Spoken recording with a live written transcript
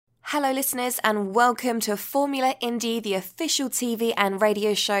Hello listeners and welcome to Formula Indie, the official TV and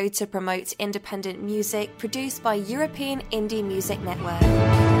radio show to promote independent music produced by European Indie Music Network.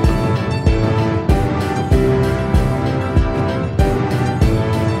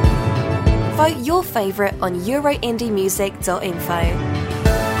 Vote your favourite on euroindiemusic.info.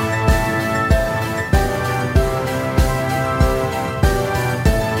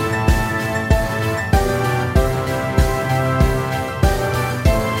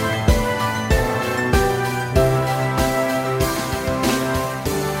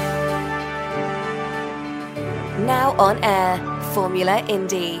 Now on air, Formula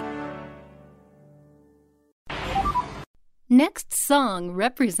Indie. Next song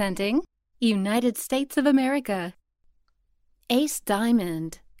representing United States of America. Ace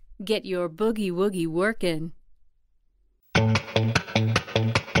Diamond, Get Your Boogie Woogie Workin'.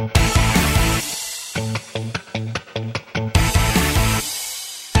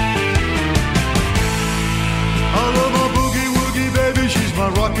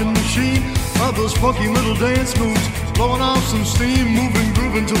 Rockin' machine of those funky little dance moves, blowing off some steam, moving,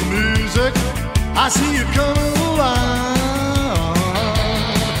 grooving to the music. I see you coming alive.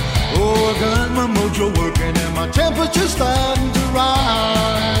 Oh, I got my mojo working and my temperature's starting to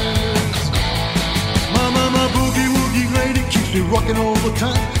rise. My boogie woogie lady keeps me rocking all the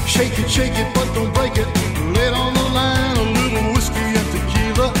time. Shake it, but don't break it. Lay it on the line, a little whiskey and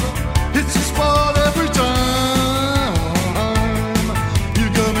tequila. It's a spot every time.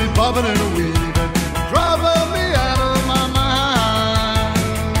 Bobbing and weaving, driving me out of my mind.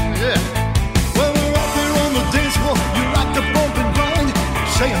 Yeah. When we're out there on the dance floor, you like to bump and grind,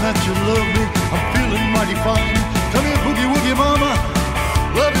 saying that you love me. I'm feeling mighty fine. Come here, boogie woogie mama,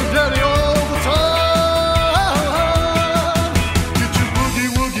 love you daddy all the time. Get your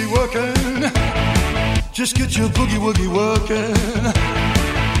boogie woogie working. Just get your boogie woogie working.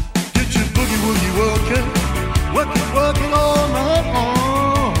 Get your boogie woogie working. Working all night long.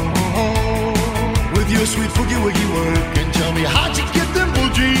 Your sweet boogie woogie work and tell me how'd you get them blue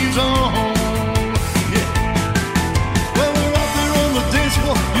jeans on? Yeah. When we're out there on the dance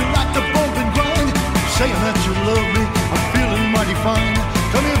floor, you like to bump and grind, saying that you love me. I'm feeling mighty fine.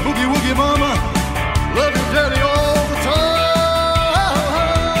 Come here, boogie woogie mama, love you daddy all the time.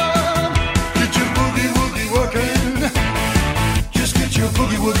 Get your boogie woogie working. Just get your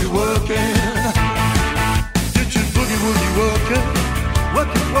boogie woogie working. Get your boogie woogie working.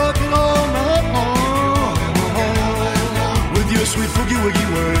 Working all night long. Your sweet boogie woogie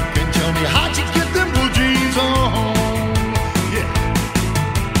work and tell me how'd you get them blue jeans on? Yeah.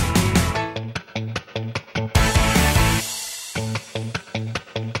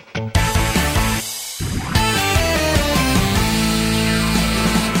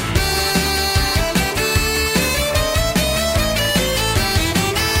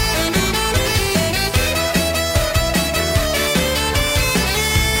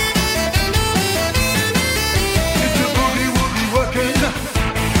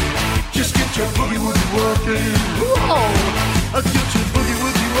 Get your boogie woogie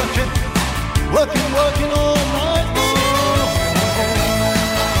working all night long.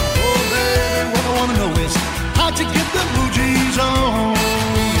 Oh baby, what I wanna know is how'd you get the blue jeans on?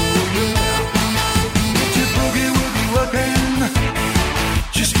 Get your boogie woogie working.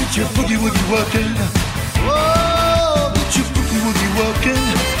 Just get your boogie woogie working. Oh, get your boogie woogie working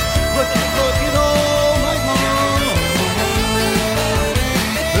all night long.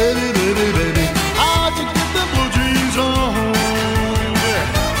 Baby, how'd you get the blue jeans on?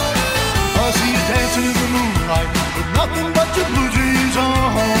 Dancing in the moonlight with nothing but your blue jeans on. Oh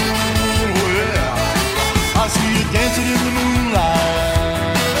yeah, I see you dancing in the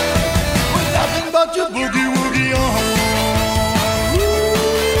moonlight with nothing but your boogie woogie on.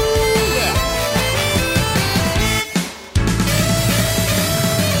 Ooh, yeah.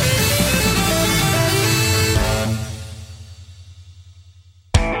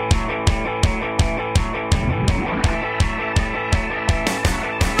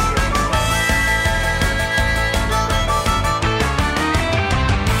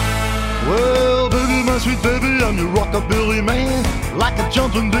 Sweet baby, I'm your rockabilly man, like a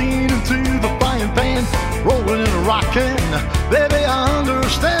jumping bean into the frying pan, rolling and rocking, baby, I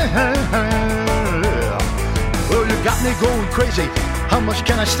understand. Well, you got me going crazy, how much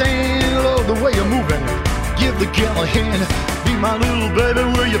can I stand? Love the way you're moving, give the gal a hand, be my little baby,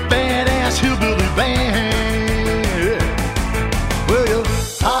 we're your badass hillbilly band. Well, you're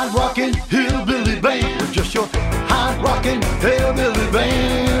hard rocking hillbilly band, we're just your hard rocking hillbilly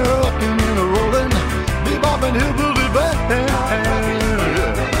band, rocking and rolling. Bobbing hillbilly band.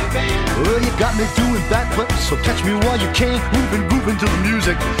 Well, you got me doing backflips, so catch me while you can. Moving to the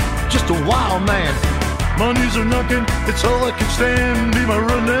music. just a wild man. My knees are knocking, it's all I can stand. Be my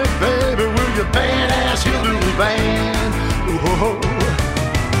redneck baby, we're your badass hillbilly band. Whoa.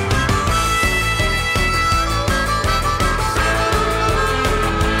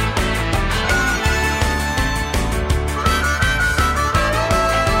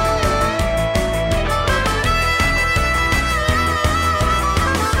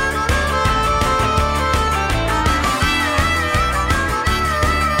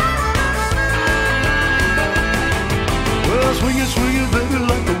 Swing it, baby,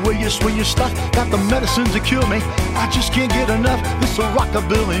 like the way you swing your stuff. Got the medicines to cure me, I just can't get enough. This is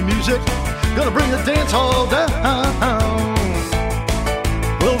rockabilly music, gonna bring the dance hall down.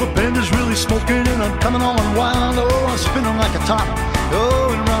 Well, the band is really smoking and I'm coming on wild. Oh, I'm spinning like a top,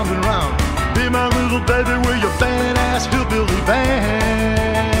 oh, and round and round. Be my little baby, we're your badass hillbilly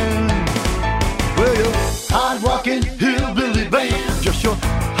band. We're your hard rockin' hillbilly band. Just your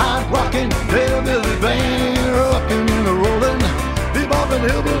hard rockin' hillbilly band. Rockin' and a rollin', beboppin'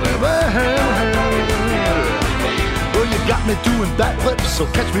 hillbilly band. Well, you got me doing backflips, so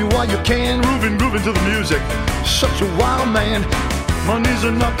catch me while you can. Groovin' to the music, such a wild man. My knees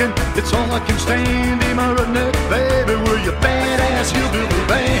are knocking, it's all I can stand. Be my redneck baby, we're your badass hillbilly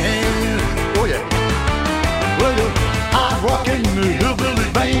band. Oh yeah. Well, you're hard rockin' hillbilly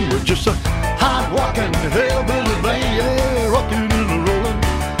band. We're just a hard rockin' hillbilly band. Yeah, rockin' and a rollin',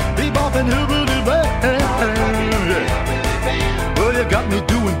 beboppin' hillbilly band. Yeah. Well, you got me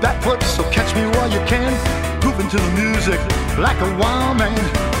doing backflips, so catch me while you can. Groovin' to the music like a wild man.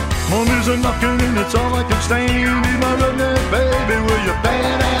 My knees are knocking and it's all I can stand. Be my redneck baby, we're your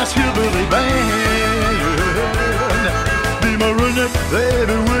badass hillbilly band. Be my redneck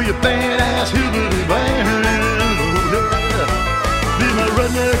baby, we're your badass hillbilly band. Be my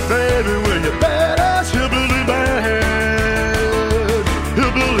redneck baby, we're your badass hillbilly band.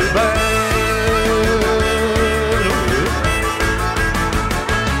 Hillbilly band.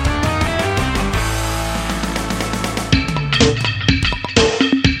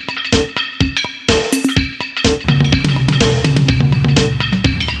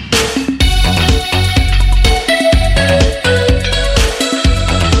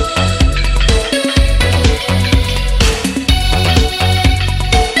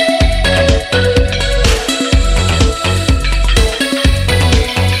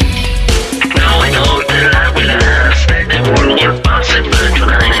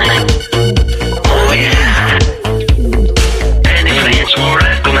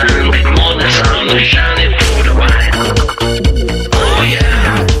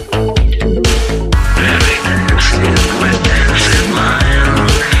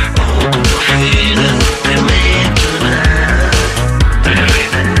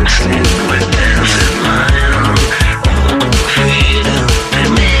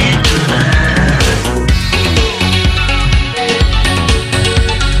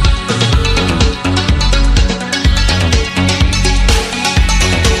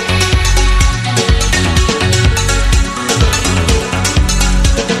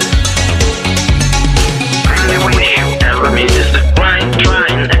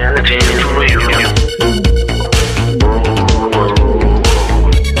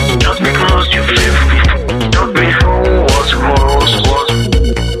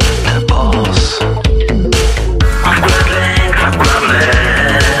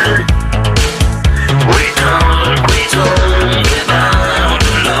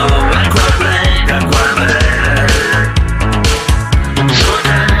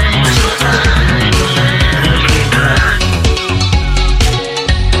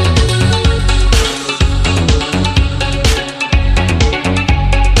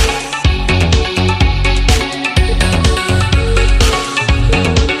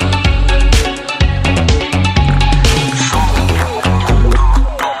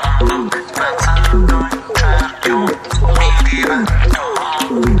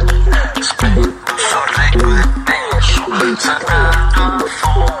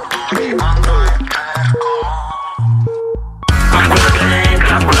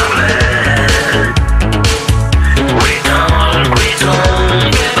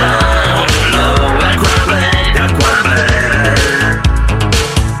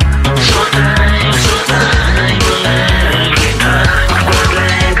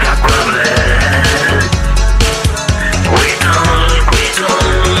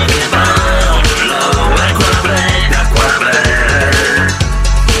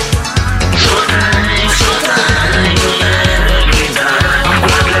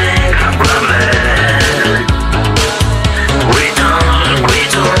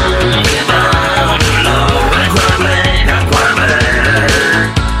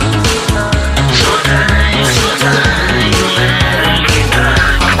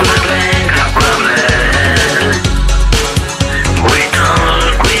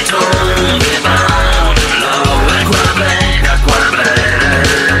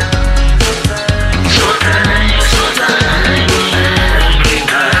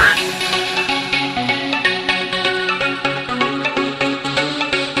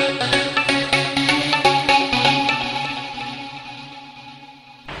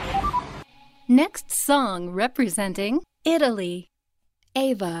 Next song representing Italy.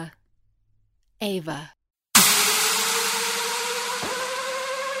 Ava. Ava.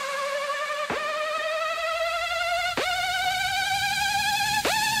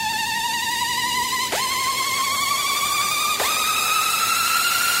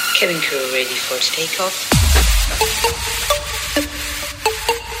 Cabin crew ready for takeoff.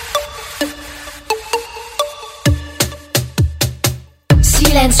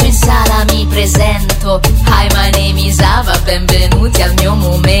 Silenzio in sala, mi presento. Hi, my name is Ava, benvenuti al mio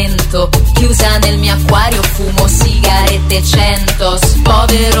momento. Chiusa nel mio acquario, fumo sigarette 100.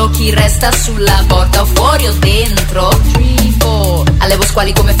 Spovero chi resta sulla porta o fuori o dentro. 3, 4. Allevo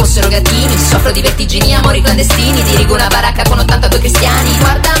squali come fossero gattini. Soffro di vertigini, amori clandestini. Dirigo una baracca con 82 cristiani.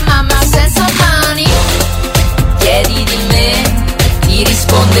 Guarda mamma senza mani. Chiedi di me, ti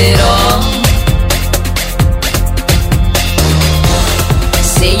risponderò.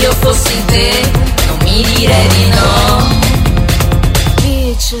 Se io fossi te, non mi direi di no.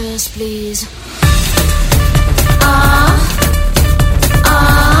 Bitches, please. Ah,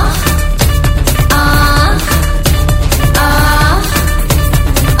 ah, ah, ah,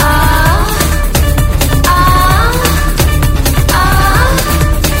 ah,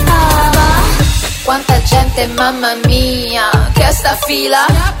 ah. Quanta gente, mamma mia, che sta fila.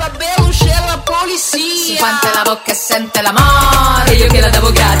 La polizia. Si quanta la bocca e sente l'amore. E io che la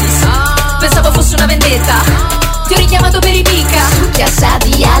davo gratis. Pensavo fosse una vendetta. Ti ho richiamato per i picca. Succhia sa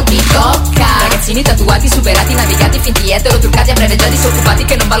di albicocca. Ragazzini tatuati, superati, navigati, finti etero, truccati a breve già disoccupati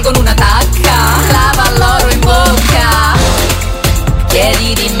che non valgono una tacca. Lava l'oro in bocca.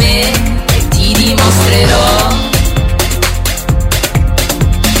 Chiedi di me e ti dimostrerò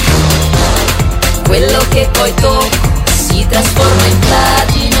quello che poi tocco si trasforma in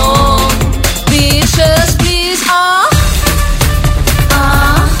platino. Bitches, please, ah,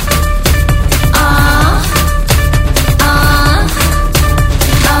 ah, ah, ah,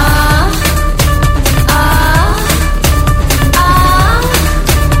 ah, ah,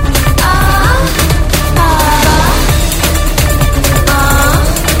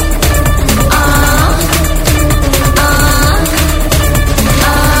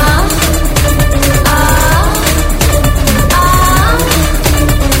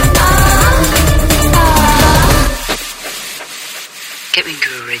 Cabin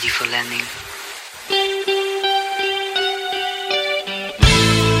crew ready for landing.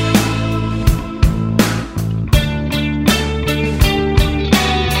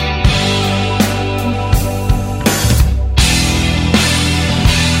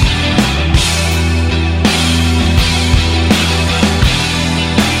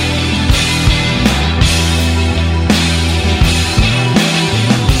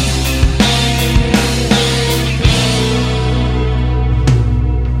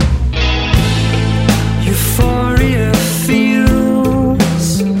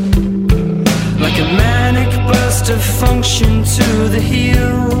 Function to the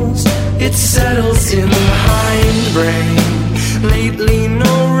heels, it settles in the hindbrain. Lately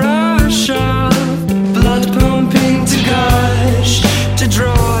no rush of blood pumping to gush, to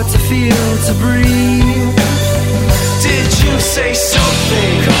draw, to feel, to breathe. Did you say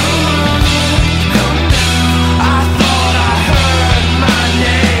something? Come on, come down. I thought I heard my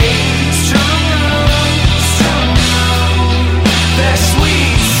name. Strung out, their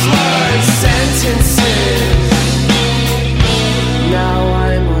sweet slurred sentences. Now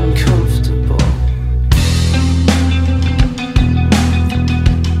I'm uncomfortable.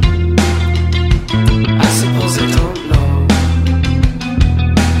 I suppose I don't know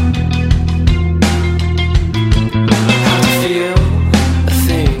how to feel a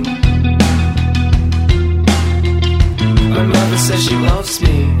thing. My mother says she loves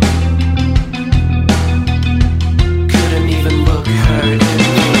me. Couldn't even look her in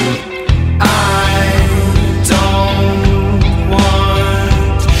me. I don't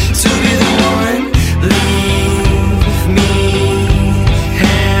want to be the one. Leave me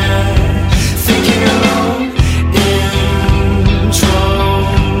here, thinking alone.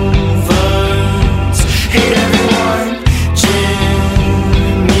 Introverts hate everyone.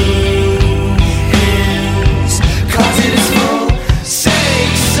 Jimmy is 'cause it is full. Say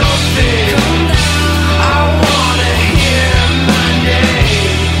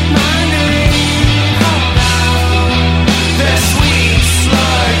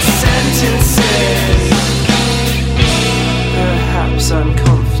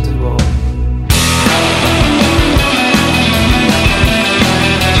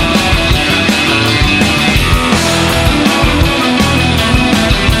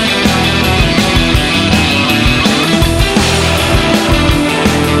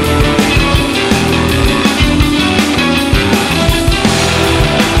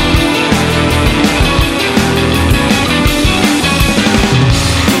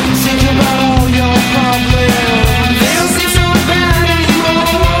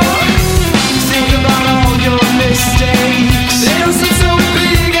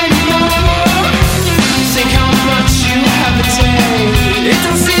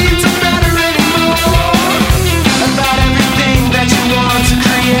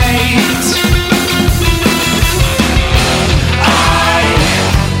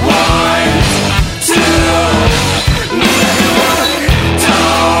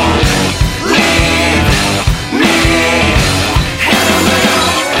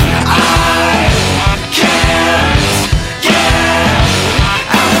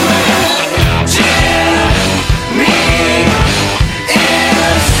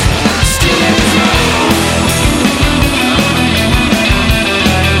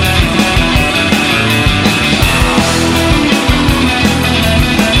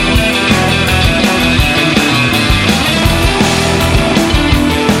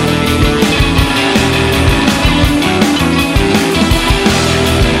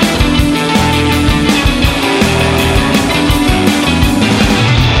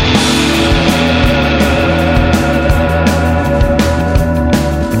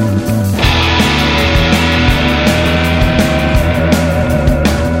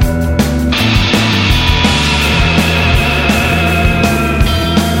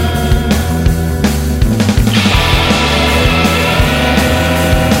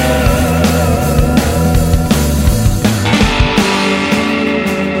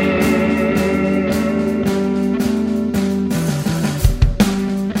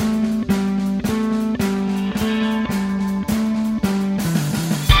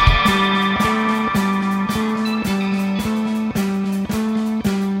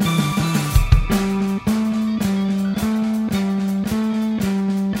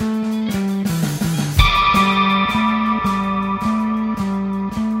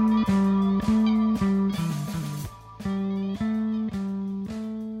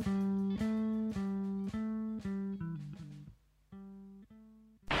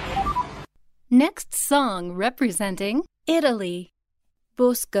Next song representing Italy.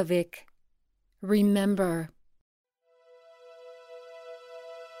 Boscovic. Remember.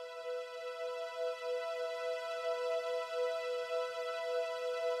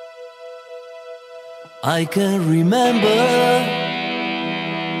 I can remember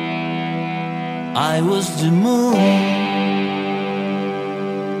I was the moon,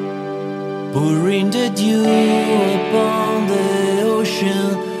 pouring the dew upon the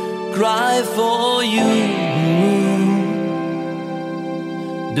ocean, cry for you.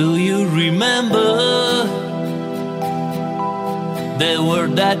 Do you remember the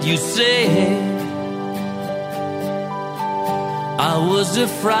word that you said? I was a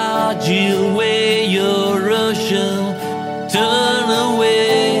fragile way your ocean turned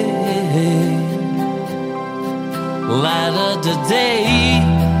away. Light of the day,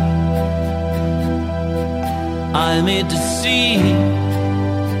 I made the sea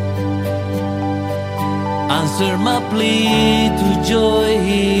answer my plea to join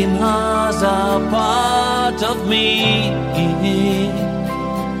him as a part of me.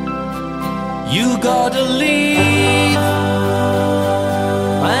 You gotta leave,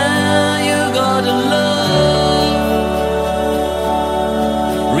 and you gotta love.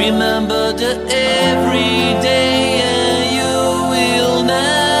 Remember the everyday, and you will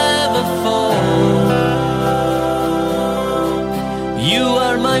never fall. You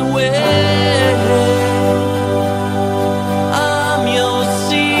are my way, I'm your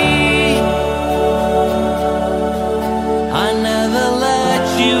sea. I never let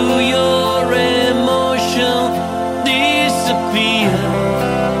you, your emotion disappear.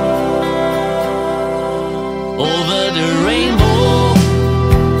 Over the rainbow,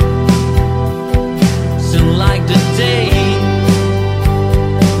 soon like the day,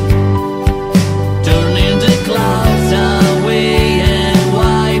 turning the clouds away and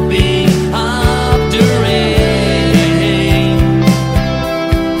wiping up the rain.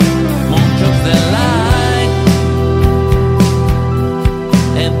 Montrose the light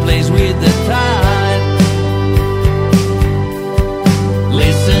and play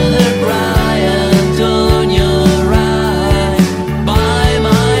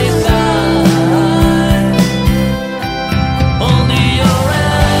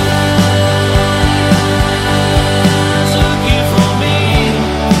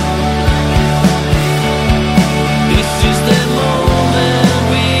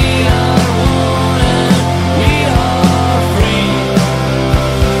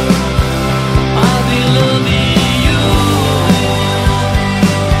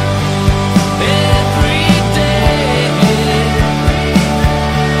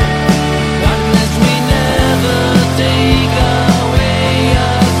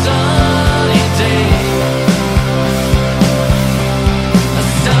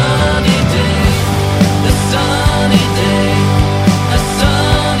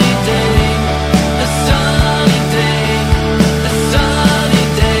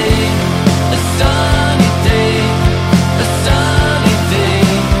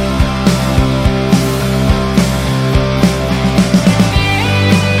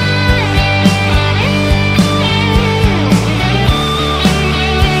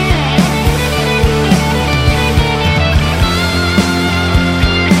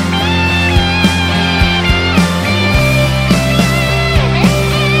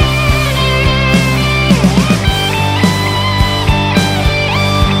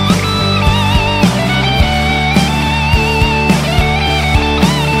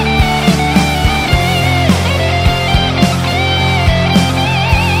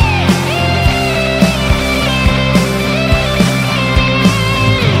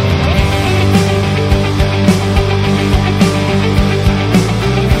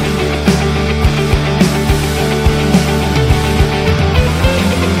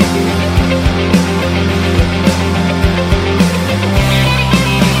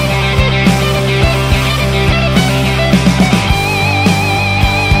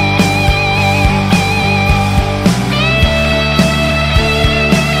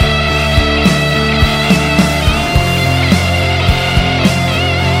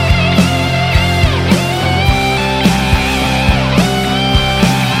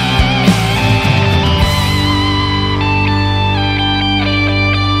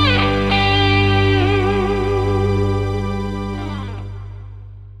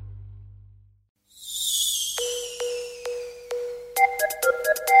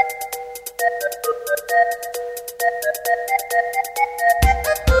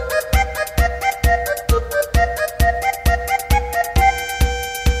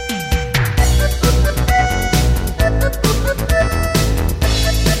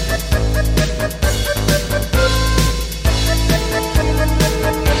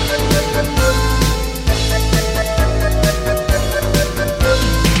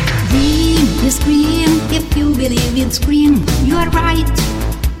screen. If you believe it's green, you are right.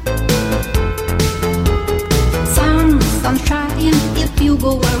 Sunshine, if you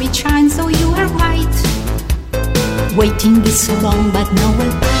go where it shines, so you are right. Waiting is so long, but now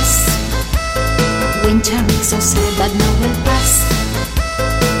will pass. Winter is so sad, but now will pass.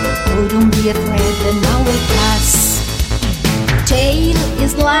 Oh, don't be afraid, but now will pass. Tale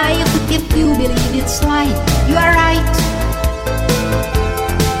is life, if you believe it's life, you are right.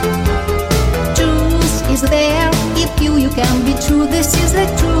 Truth is there, if you can be true, this is the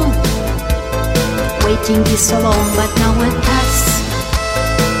truth. Waiting is so long, but now will pass.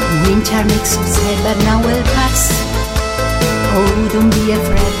 Winter makes you sad, but now will pass. Oh, don't be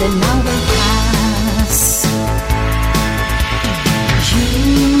afraid, but now will pass.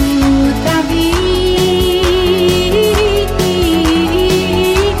 Toute ta vie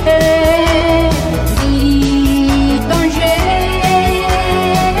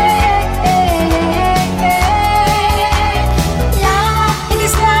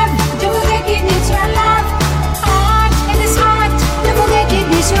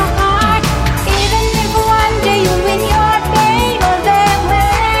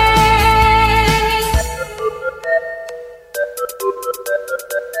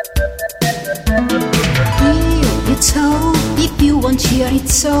hear it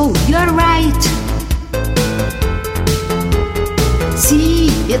so, you're right. See,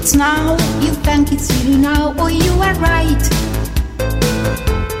 it's now, you think it's you now, oh you are right.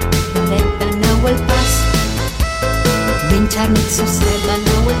 Let the now will pass. Winter makes you sad, but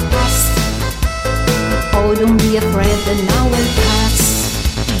now will pass. Oh, don't be afraid, the now will pass.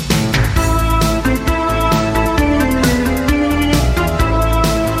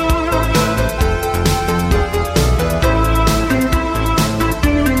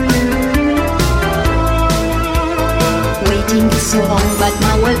 So long, but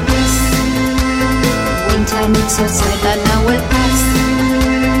now will pass. Winter makes so sad, but now will pass.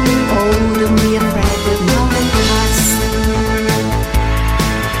 Oh, don't be afraid, but now will pass.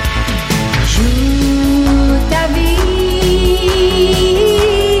 Toute ta vie,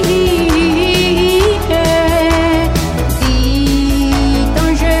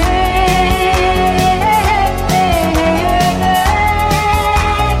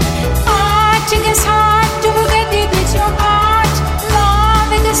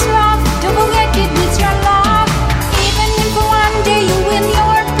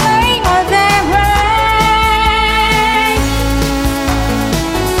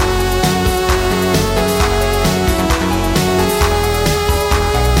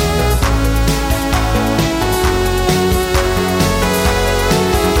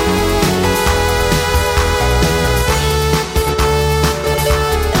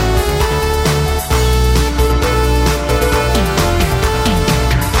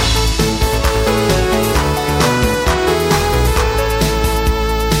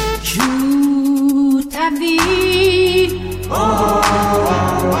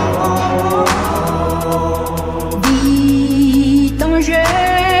 dis ton jeu.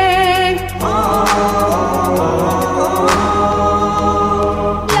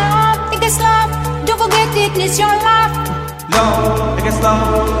 Heart against heart, don't forget it, it's your heart. Love,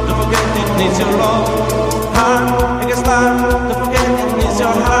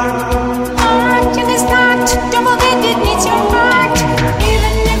 don't forget it with your love.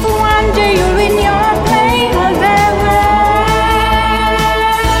 Even if one day you win your play or their way.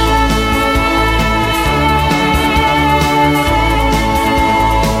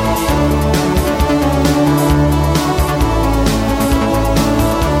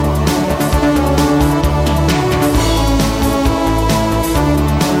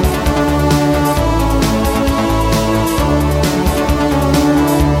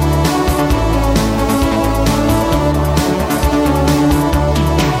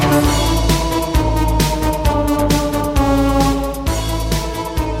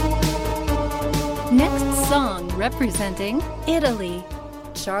 Representing Italy,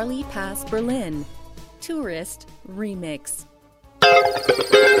 Charlie Pass Berlin, Tourist Remix.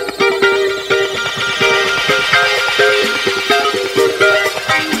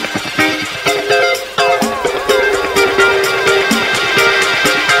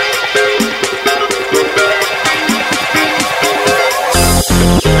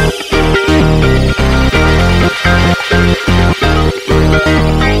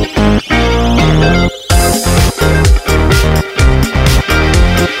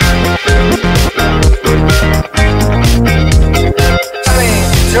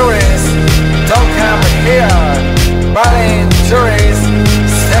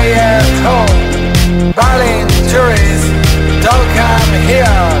 Berlin tourists, don't come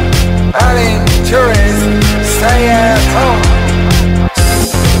here. Berlin tourists, stay at home.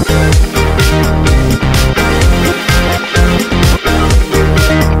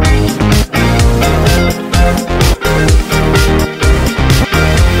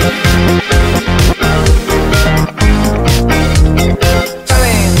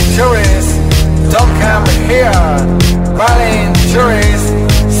 Berlin tourists,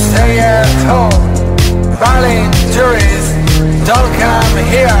 stay at home. Berlin tourists, don't come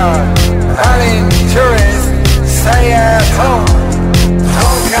here. Berlin tourists, stay at home.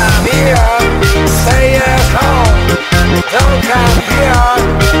 Don't come here, stay at home. Don't come here,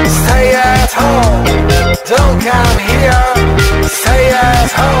 stay at home. Don't come here, stay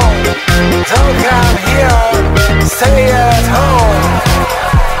at home. Don't come here, stay at home.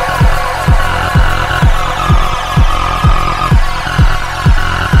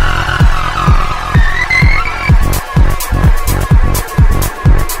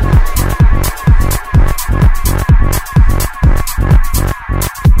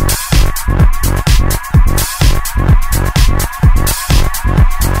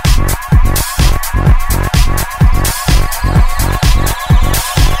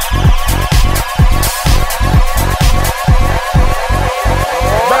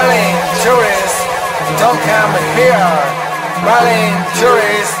 Berlin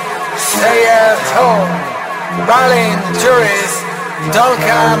tourists, stay at home. Berlin tourists, don't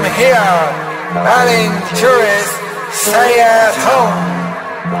come here. Berlin tourists, stay at home.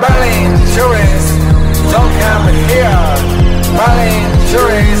 Berlin tourists, don't come here. Berlin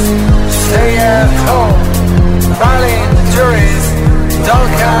tourists, stay at home. Berlin tourists,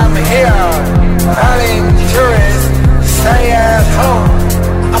 don't come here. Berlin tourists, stay at home.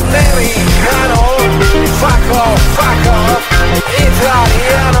 Americano, fuck off, fuck off.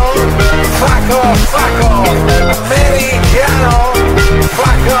 Italiano, fuck off, fuck off. Americano,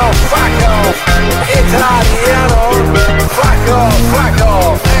 fuck off, fuck off. Italiano, fuck off, fuck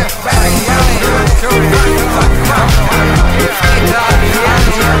off. Italiano, fuck off,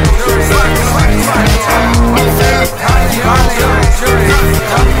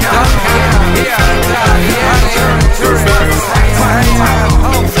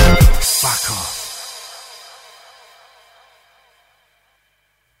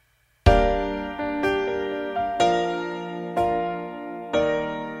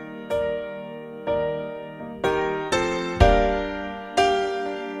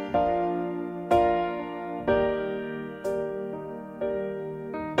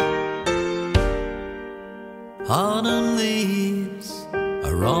 Autumn leaves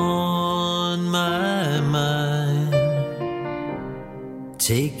are on my mind,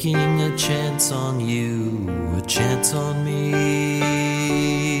 taking a chance on you, a chance on me.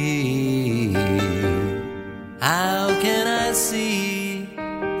 How can I see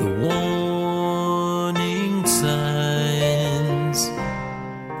the warning signs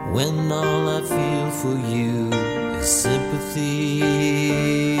when all I feel for you is sympathy?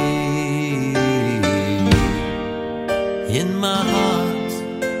 In my heart,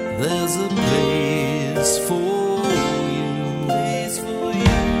 there's a place for you,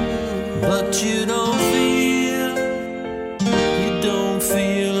 but you don't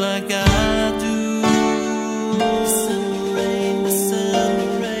feel like I do. December rain, December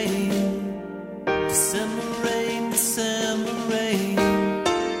rain, December rain, December rain,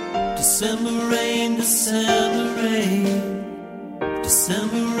 December rain, December rain,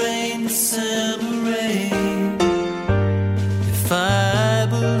 December rain, December rain. I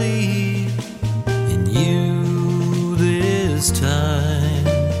believe in you this time.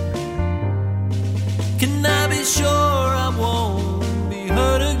 Can I be sure I won't be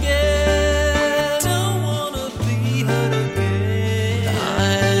hurt again? Don't wanna be hurt again.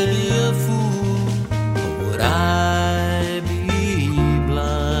 I'd be a fool, or would I be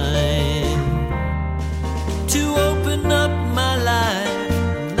blind to open up my life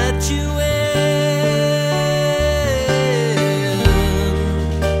and let you in?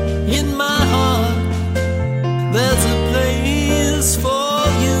 In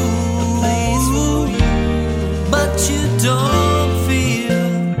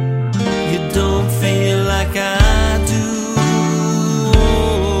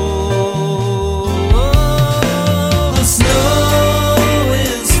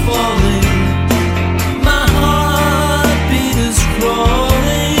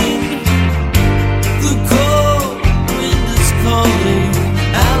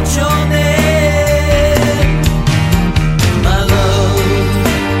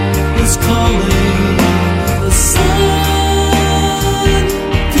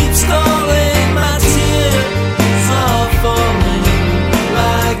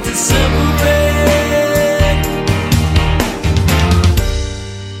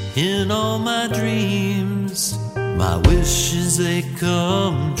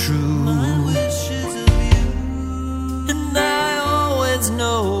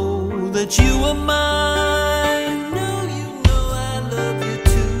that you were mine. No, you know I love you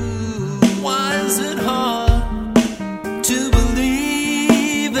too. Why is it hard to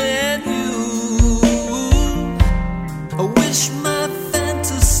believe in you? I wish my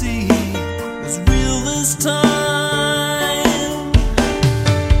fantasy was real this time.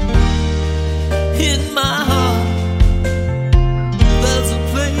 In my heart, there's a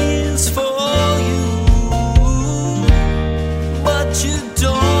place for you, but you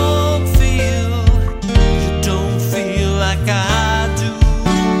don't feel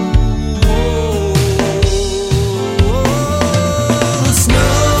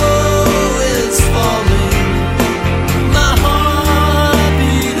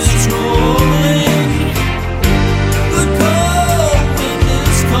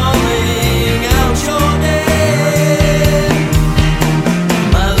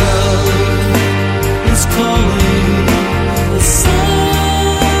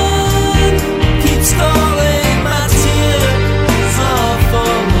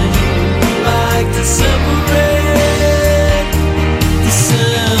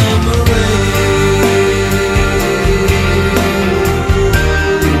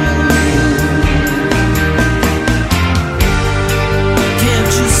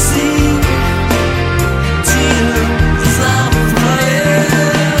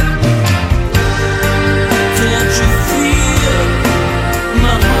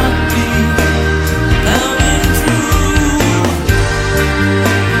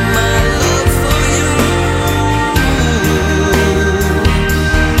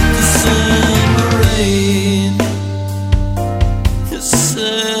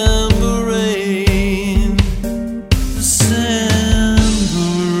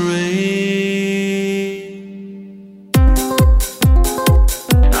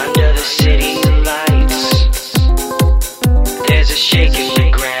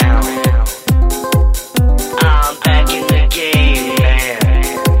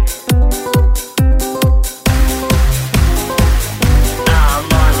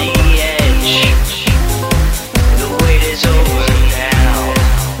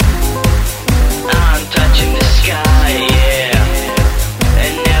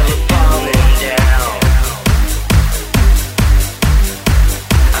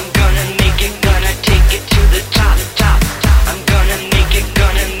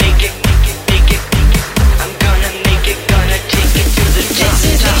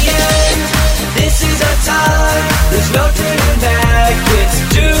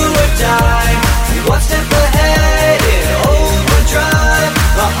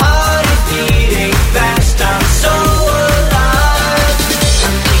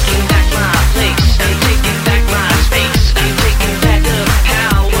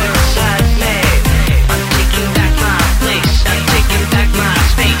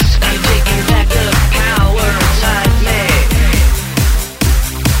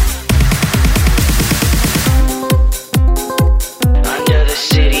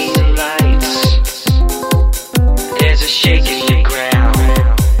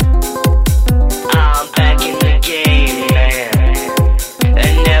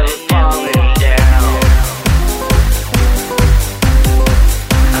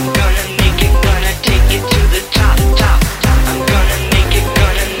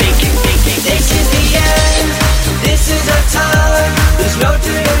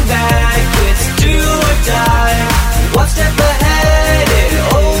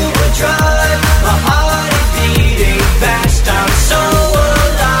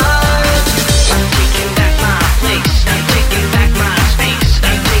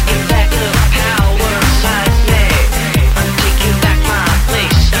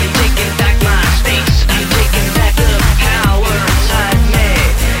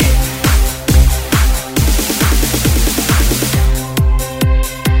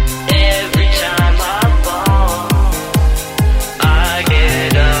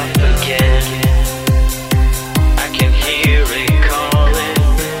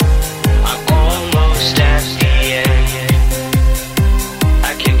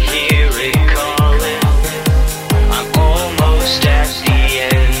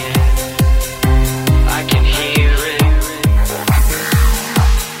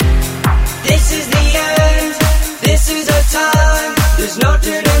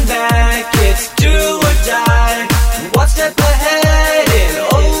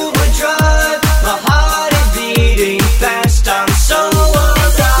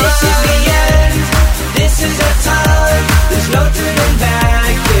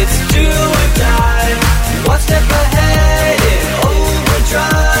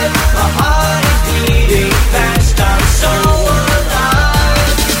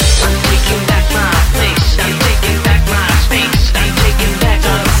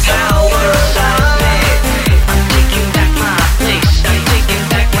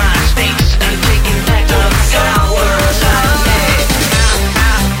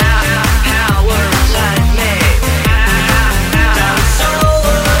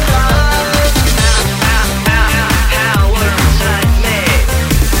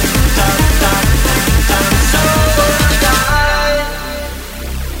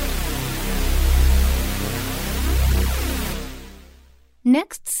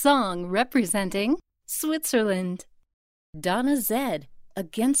song representing Switzerland. Donna Zed,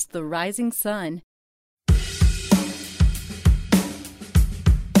 Against the Rising Sun.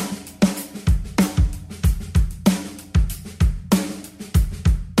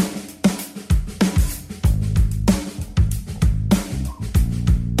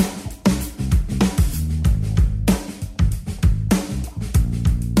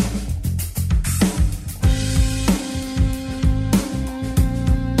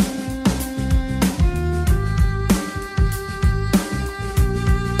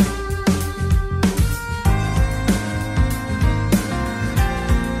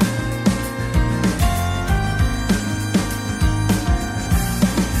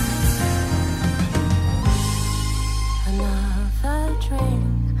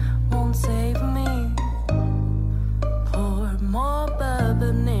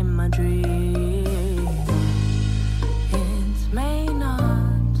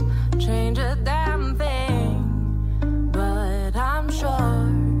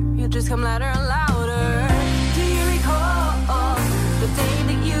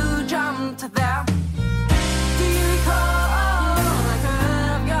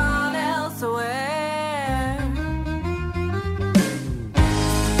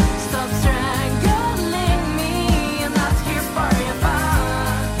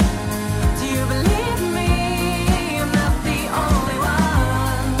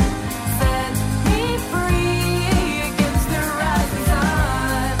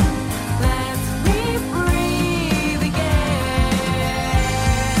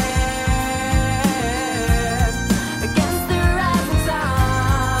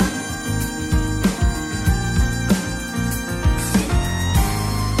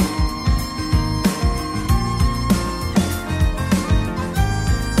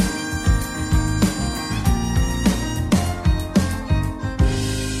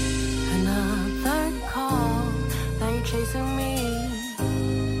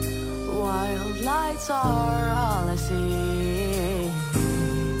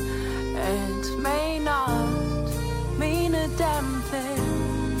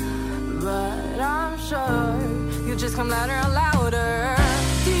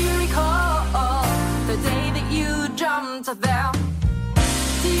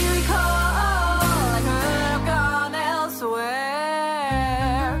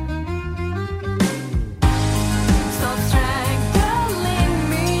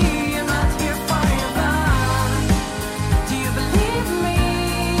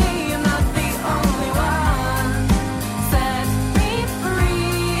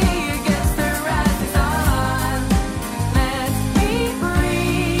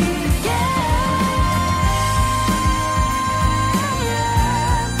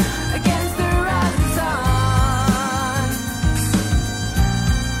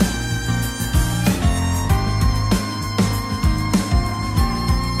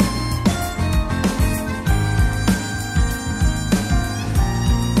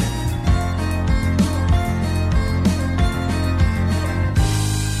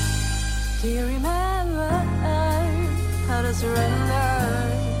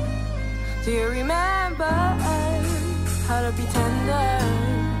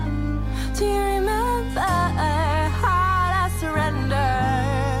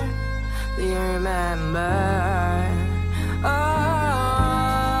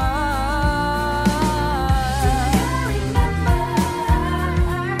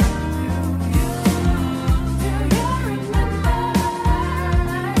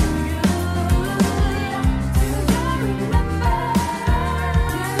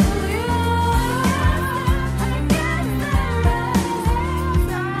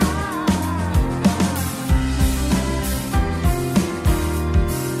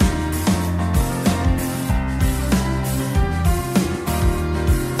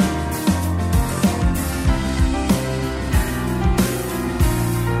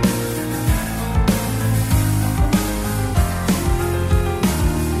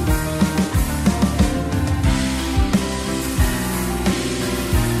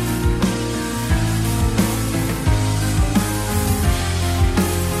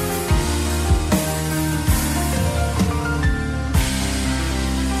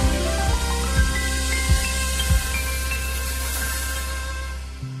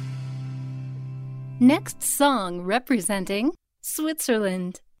 Next song representing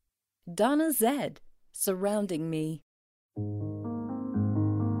Switzerland. Donna Zed, Surrounding Me.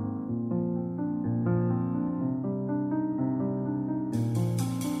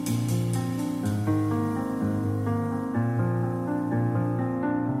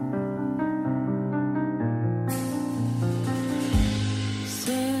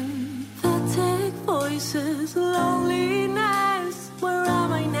 Say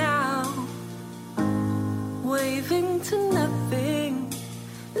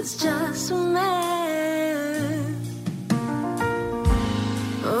it's just a man.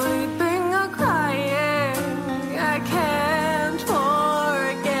 Weeping or crying, I can't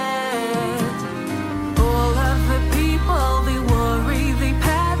forget all of the people, they worry, they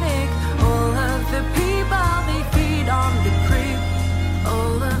panic, all of the people, they feed on the creep,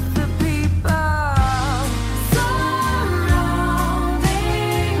 all of the people surrounding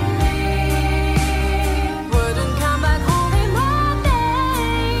me wouldn't come back home in one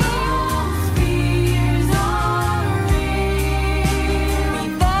day. Those fears are real. Be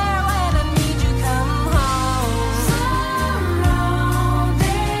there when I need you, come home. Surrounding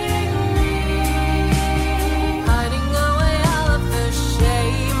me, hiding away all of the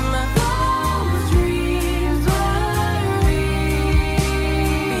shame. Those dreams were real.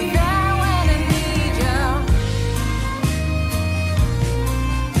 Be there when I need you.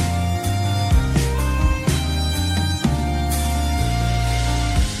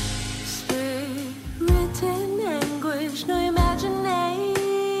 Spirit in anguish, no imagination,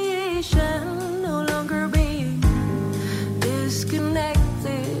 no longer being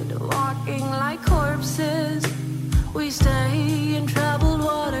disconnected, walking like corpses. We stay in troubled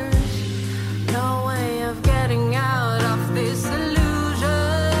waters, no way of getting out of this illusion.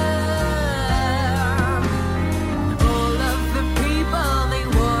 All of the people, they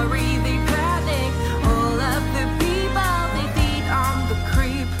worry, they panic, all of the people, they feed on the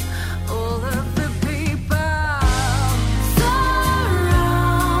creep, all of the people surrounding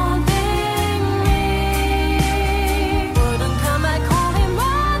me wouldn't come back home in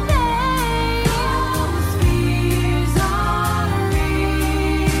one day. Those fears are real.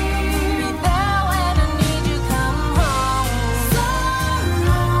 Be there when I need you, come home.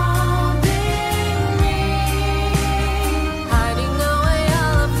 Surrounding me, hiding away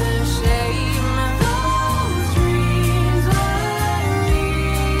all of the shame. Those dreams were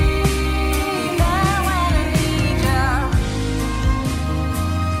real. Be there when I need you.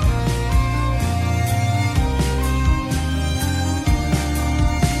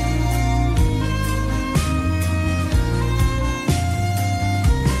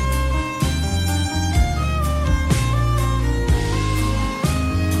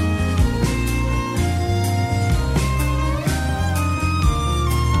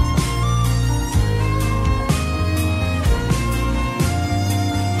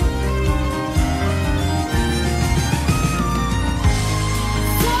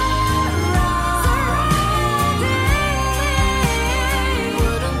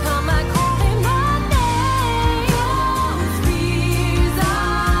 Wouldn't come back home in one day. Those fears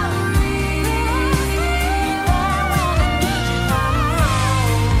are real. Be there when I need you, come home.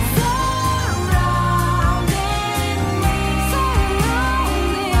 Surrounding me,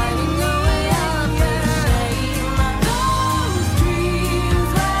 hiding away all of the shame. Those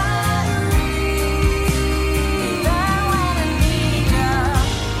dreams were real. Be there when I need you.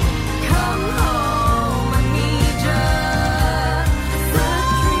 Come home, I need you. The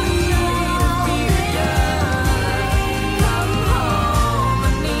dreams fear you. Come home,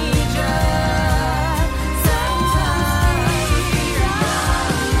 I need you.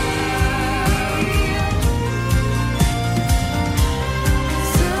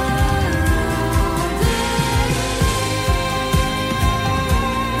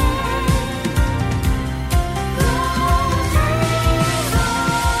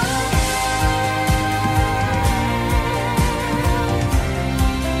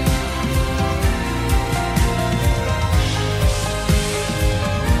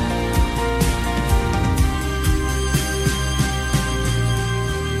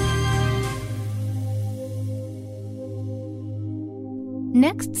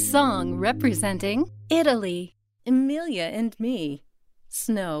 Next song representing Italy, Emilia and Me,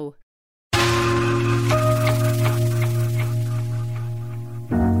 Snow.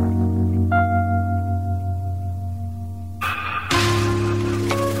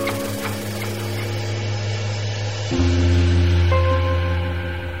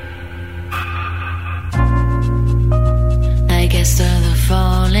 I guess that the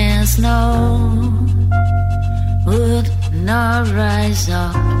falling snow would not rise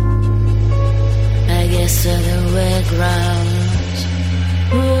up. I guess that the wet ground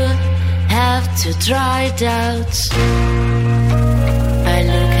would have to dry out. I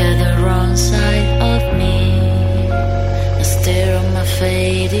look at the wrong side of me, I stare at my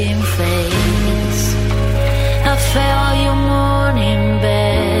fading face. I felt your morning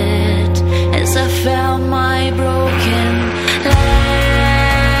bed as I felt my broken legs.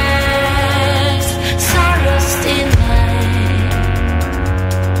 Sorrows denied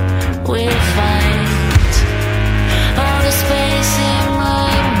will find all the space in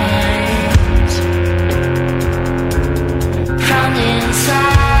my mind.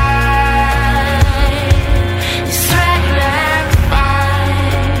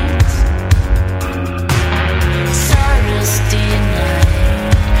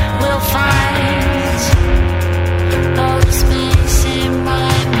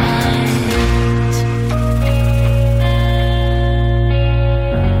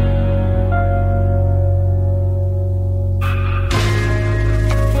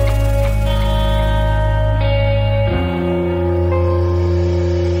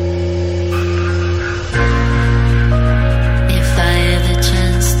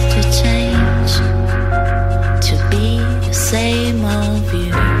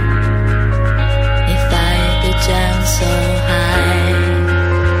 jump so high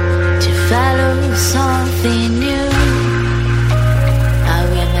to follow something new. I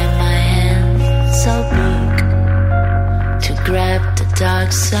will make my hands so big to grab the dark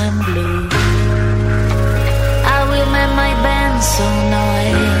sun blue. I will make my band so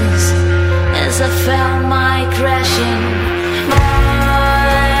noise as I felt my crashing voice.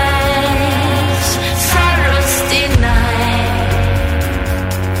 Saturday night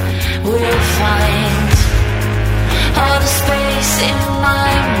will find all the space in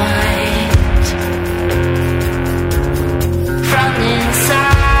my mind from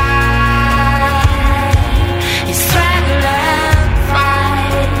inside. It's struggle and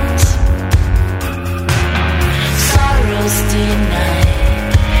fight. Sorrows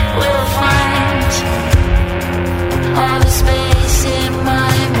denied will find all the space in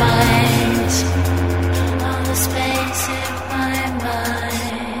my mind. All the space in my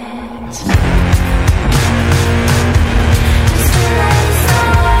mind. Just to let it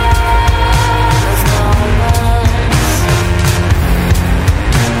there's no words.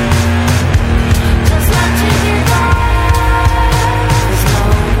 Just let you give up. There's no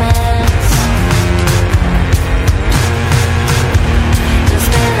moments. Just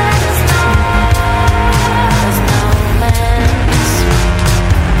to let us know. There's no moments.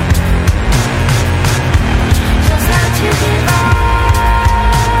 Just let you give up.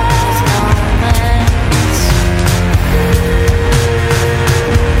 There's no moments.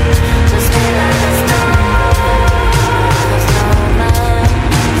 Just to let us know. There's no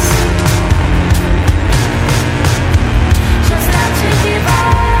moments. Just let you give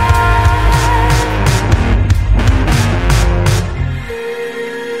up.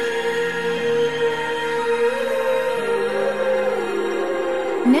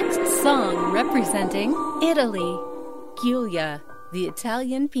 Next song representing Italy. Giulia, the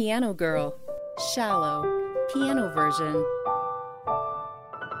Italian piano girl. Shallow, piano version.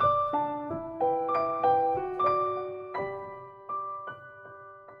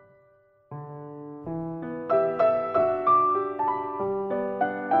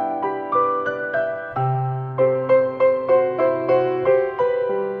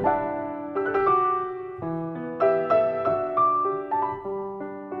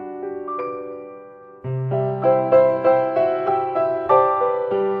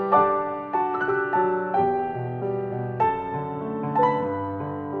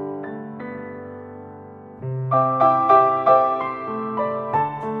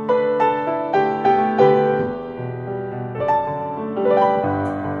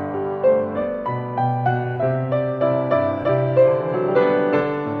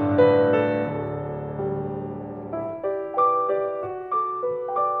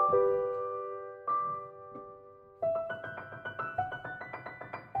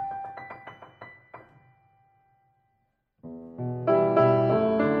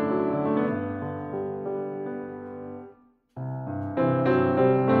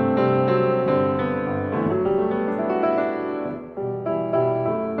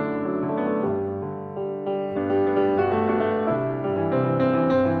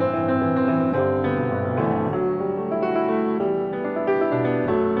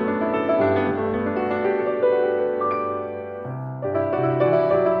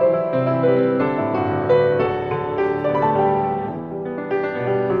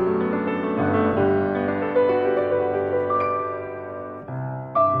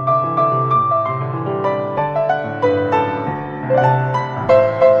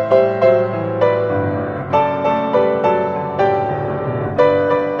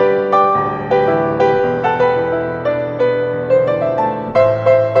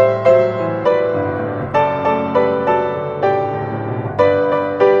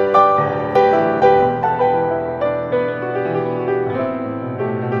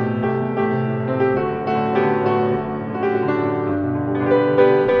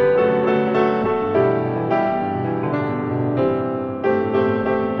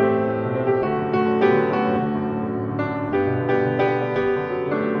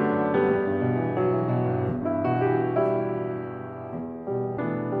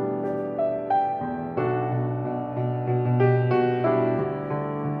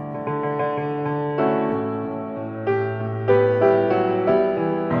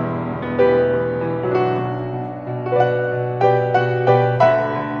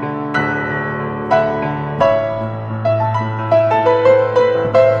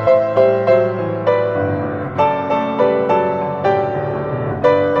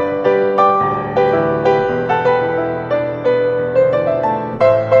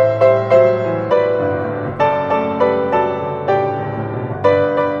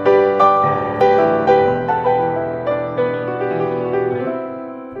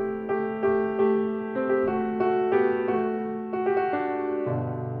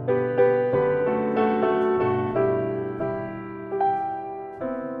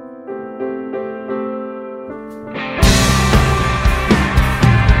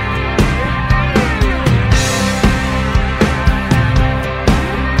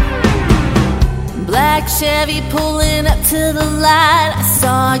 black Chevy pulling up to the light. I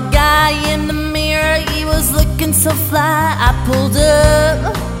saw a guy in the mirror, he was looking so fly. I pulled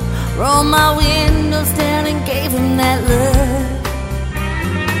up, rolled my windows down and gave him that look.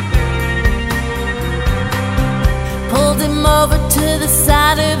 Pulled him over to the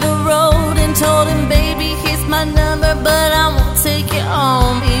side of the road and told him, baby, here's my number, but I won't take you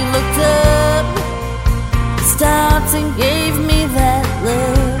home. He looked up, stopped and gave me that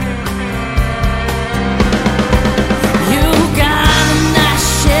look. You got a nice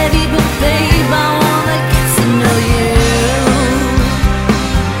Chevy, but babe, I wanna get to know you.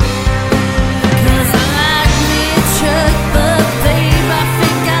 'Cause I like me a truck, but babe, I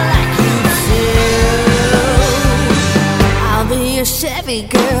think I like you too. I'll be your Chevy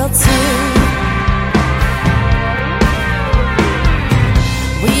girl too.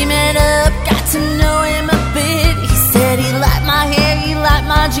 We met up, got to know him a bit. He said he liked my hair, he liked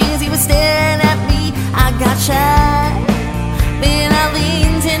my jeans. He was staring at me, I got shy. Then I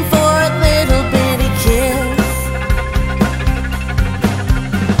leaned in for a little bitty kiss.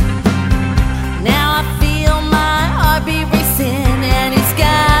 Now I feel my heart be racing, and he's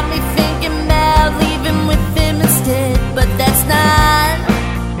got me thinking about leaving with him instead. But that's not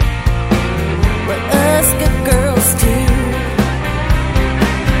what us good girls do.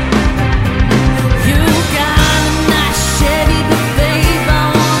 You got a nice Chevy, but babe, I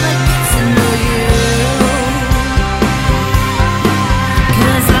wanna get to know you.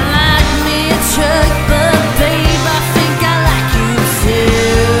 'Cause I like me a truck, but babe, I think I like you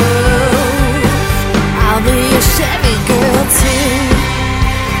too. I'll be your Chevy girl too.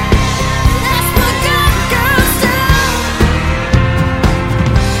 That's what good girls do.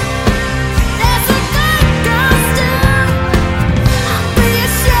 That's what good girls do. I'll be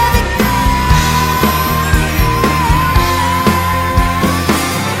your Chevy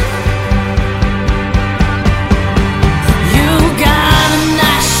You got a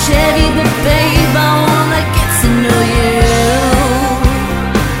nice Chevy, but babe, I wanna get to know you.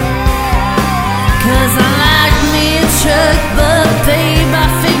 'Cause I like me a truck, but babe, I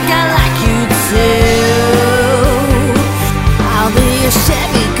think I like you too. I'll be your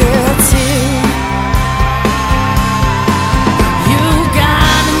Chevy girl too. You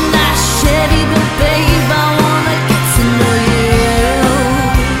got a nice Chevy, but babe, I wanna get to know you.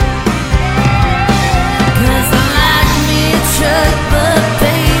 'Cause I like me a truck, but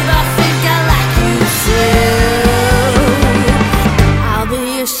babe, I think I like you too. I'll be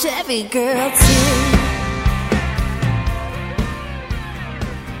your Chevy girl too.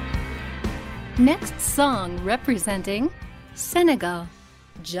 Next song representing Senegal,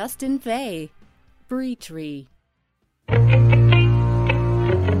 Justin Faye, Bree Tree.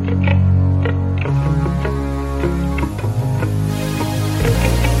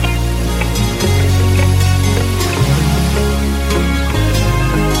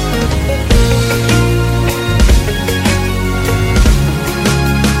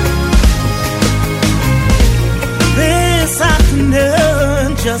 This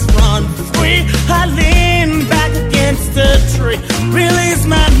afternoon, just run free. I lean back against a tree, release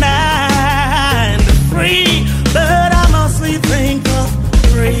my mind free, but I mostly think of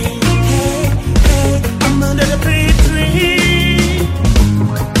free. Hey, hey, I'm under the big tree.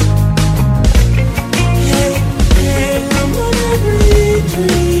 Hey, hey, I'm under the big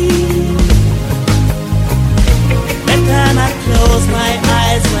tree. Every time I close my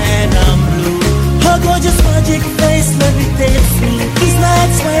eyes when I'm blue, her gorgeous magic face levitates me. These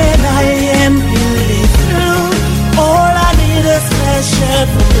nights when I am really through, all I need is fresh air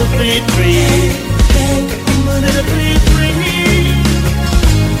from the big tree. Hey, I'm under the big tree.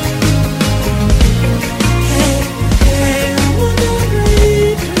 Hey, hey, I'm under the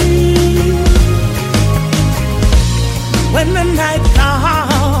big tree. When the night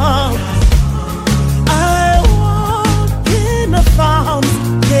comes, I walk in the farms,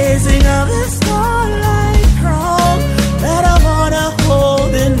 gazing on the starlight crown that I wanna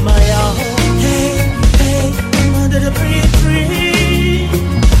hold in my arms. Hey, hey, I'm under the big tree.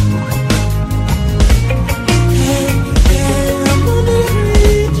 Hey, hey, I'm under the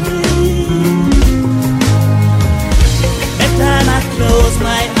big tree. Every time I close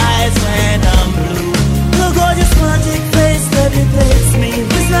my eyes when I'm blue, the gorgeous magic face levitates me.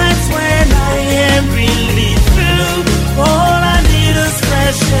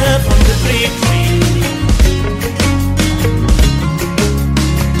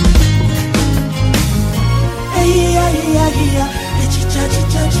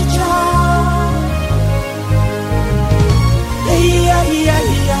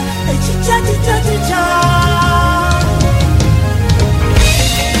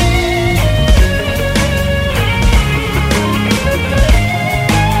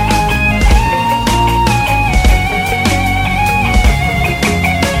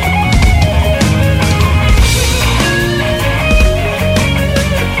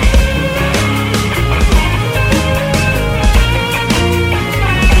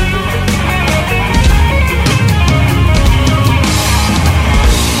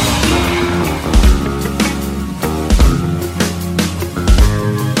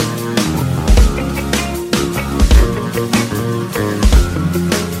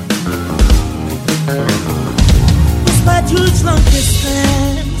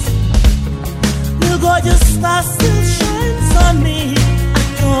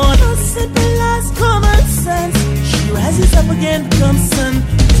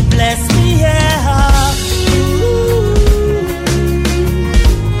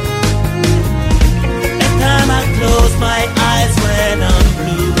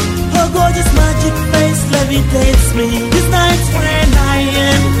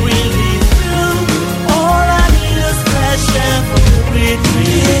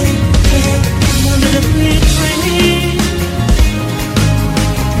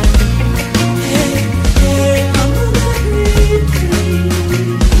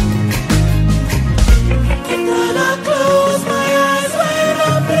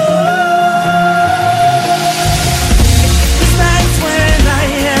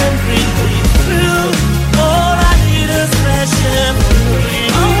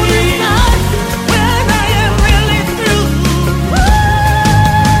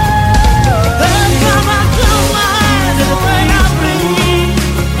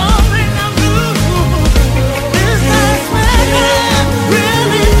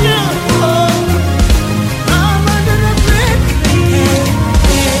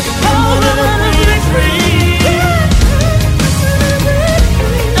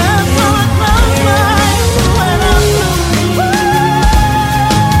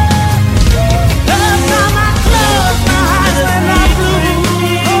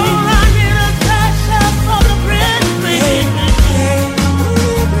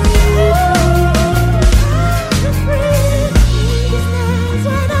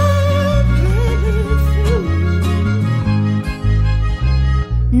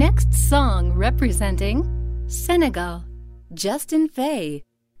 representing Senegal, Justin Fay,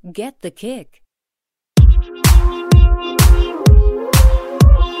 Get the Kick.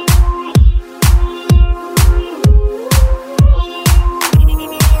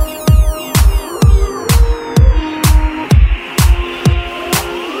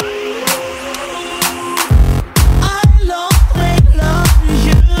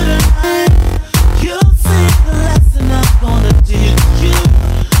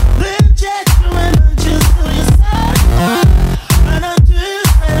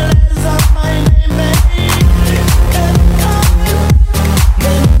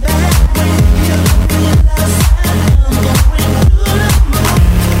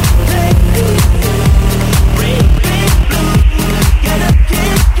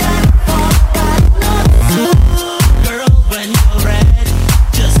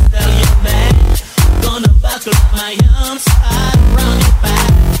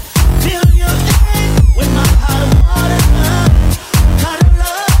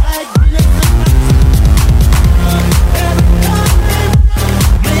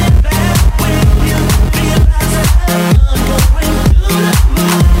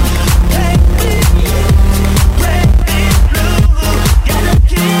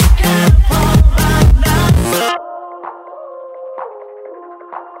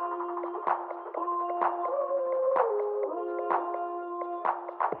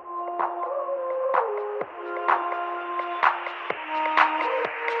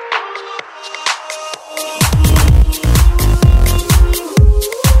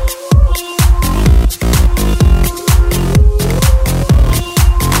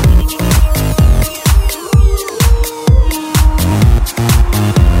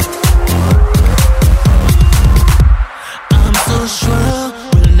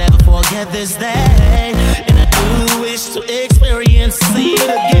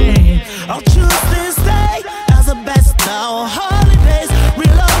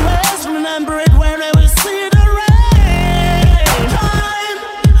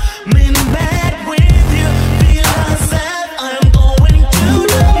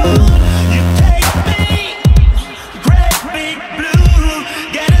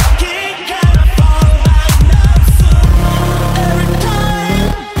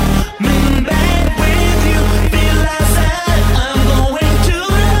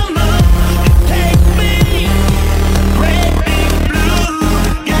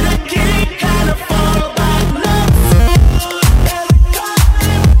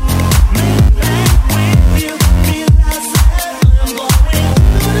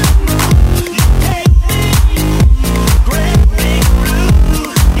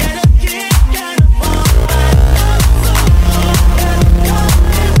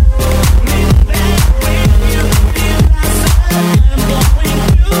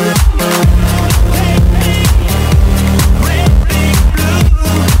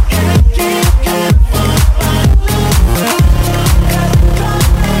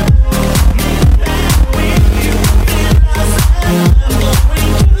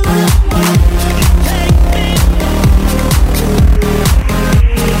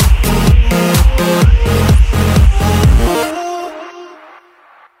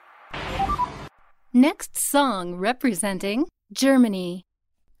 Next song representing Germany,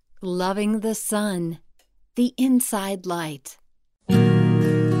 Loving the Sun, The Inside Light.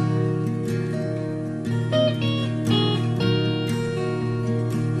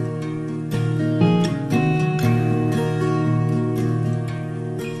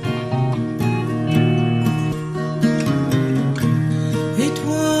 It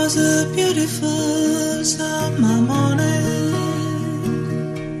was a beautiful summer morning.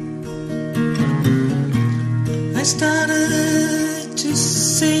 I started to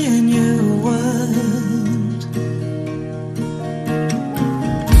see a new world.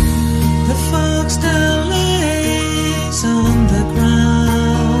 The fog still lays on the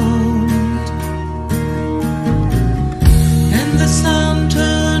ground, and the sun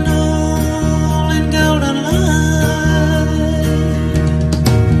turned all in golden light.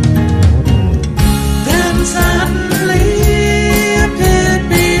 Then suddenly appeared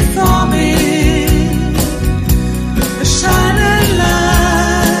before me a shining light.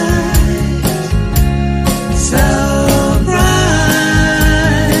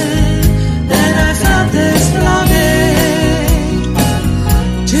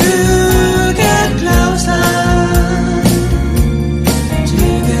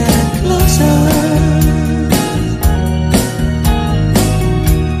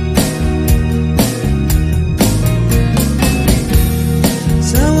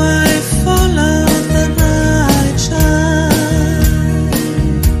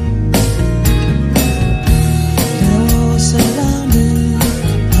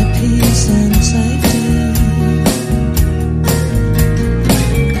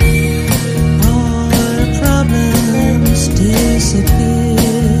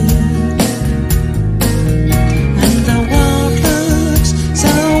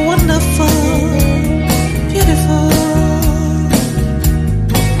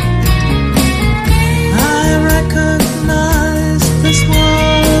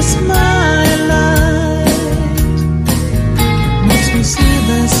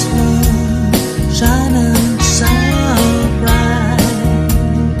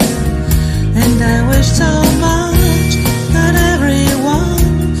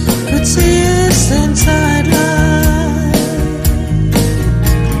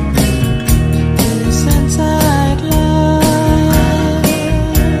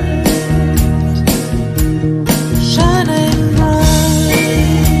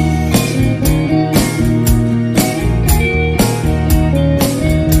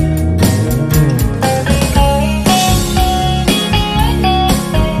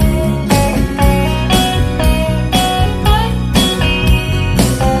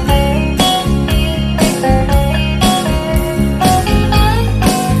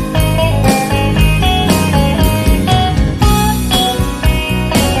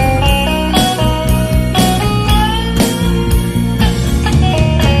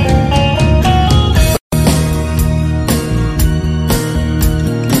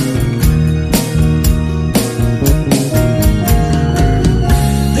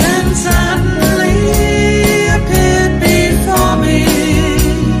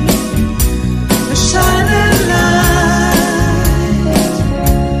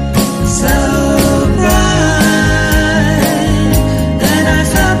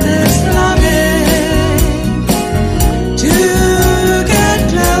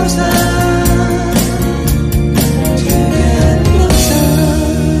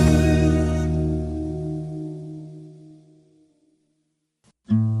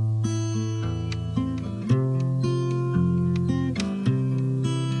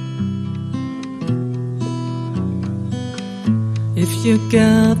 you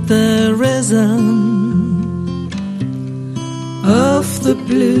got the rhythm of the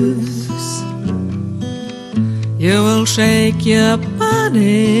blues, you will shake your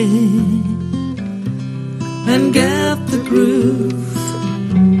body and get the groove.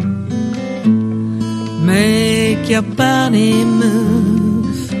 Make your body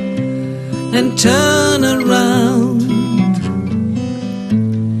move and turn around.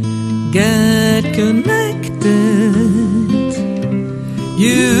 Get connected,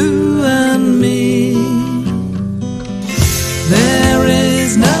 you and me. There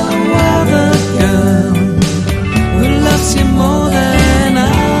is no other girl who loves you more than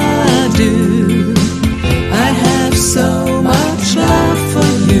I do. I have so much love for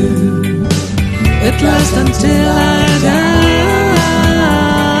you, it lasts until I die.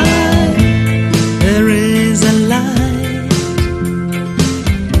 There is a light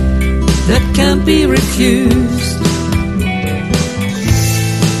that can't be refused.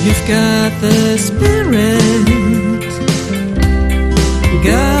 You've got the spirit,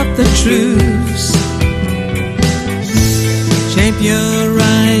 got the truth. Shape your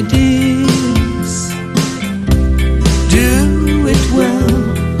ideas, do it well.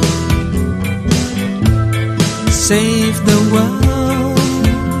 Save the world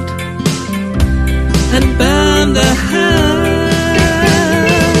and burn the house.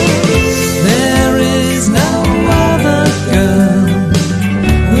 There is no other girl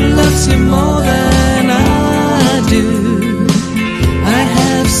who loves you more than I do. I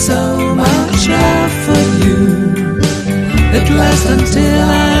have so much love for you, it lasts until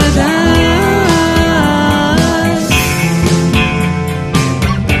I die.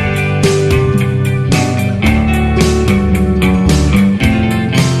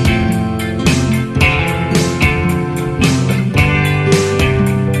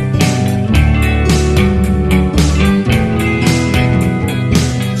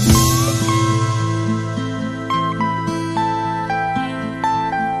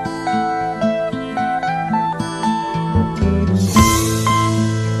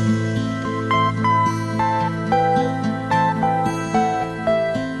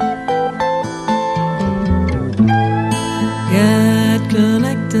 Get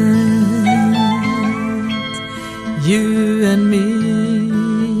connected, you and me.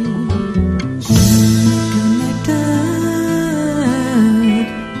 Connected.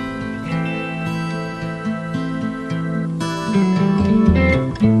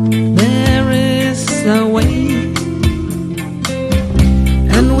 There is a way,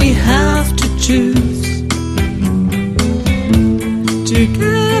 and we have to choose.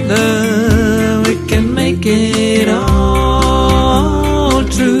 Together we can make it all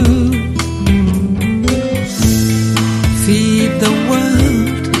true. Feed the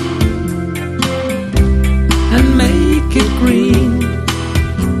world and make it green.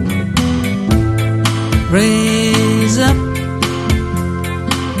 Raise up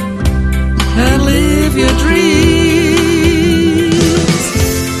and live your dreams.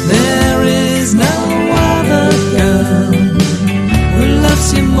 There is no other girl who loves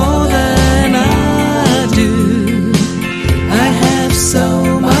you more than I do. I have so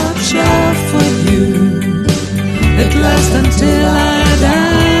much love for you, it lasts until I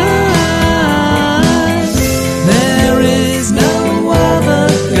die. There is no other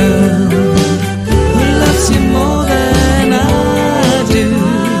girl who loves you more than I do.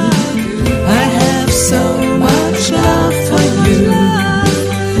 I have so much love for you,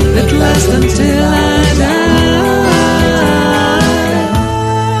 it lasts until I die.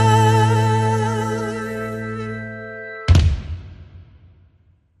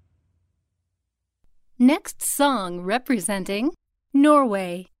 Next song representing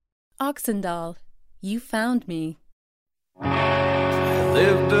Norway. Oxendal, You Found Me. I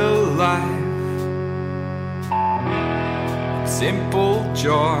lived a life, simple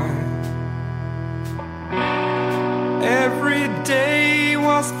joy. Every day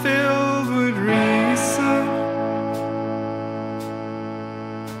was filled with reason.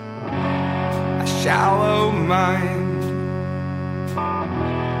 A shallow mind,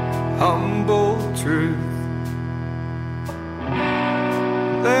 humble truth.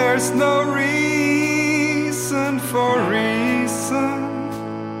 There's no reason for reason.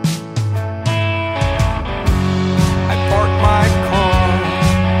 I parked my car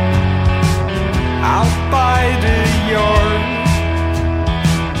out by the yard.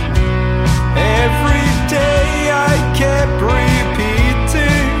 Every day I kept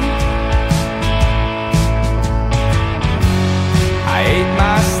repeating. I ate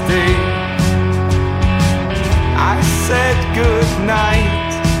my steak, I said good night,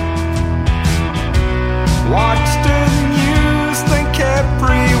 watched the news, then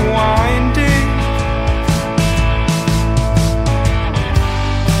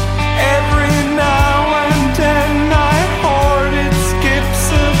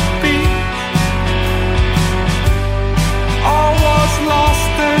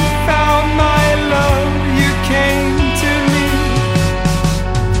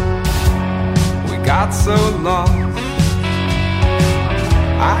got so lost.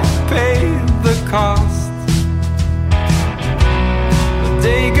 I paid the cost. The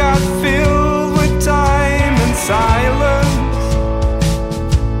day got filled with time and silence.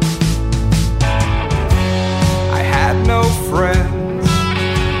 I had no friends,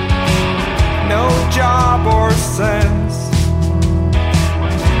 no job or sense.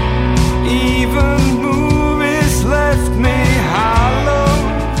 Even movies left me hollow.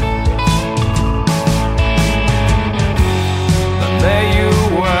 But there you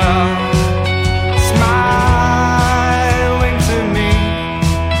were, smiling to me.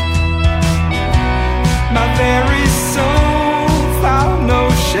 My very soul found no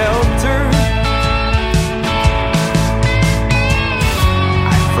shelter.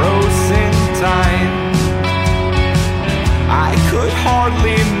 I froze in time. I could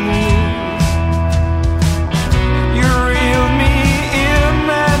hardly move. You reeled me in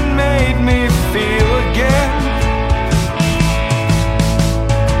and made me feel again.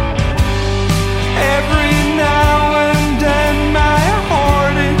 Every now and then my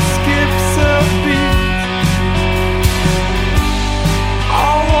heart it skips a beat.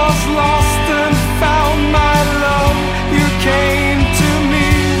 All was lost and found my love. You came to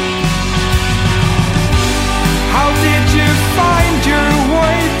me. How did you find your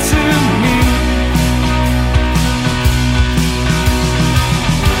way to me?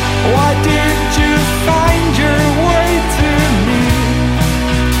 Why did you find your way to me?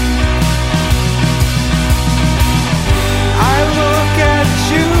 I look at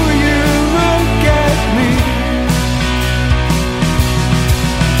you, you look at me.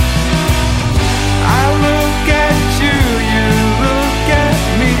 I look at you, you look at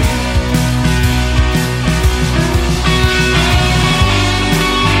me.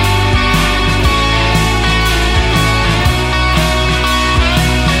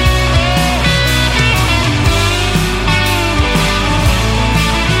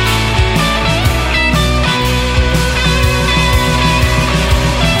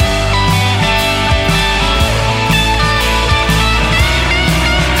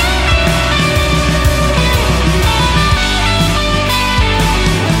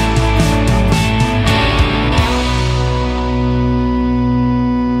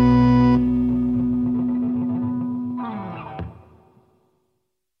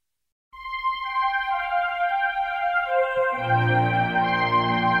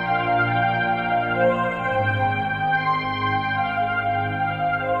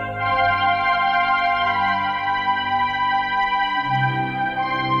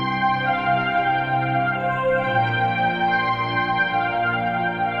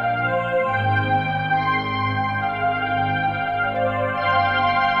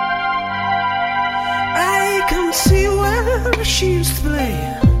 I can't see where she used to play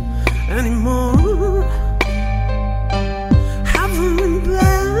anymore. Haven't been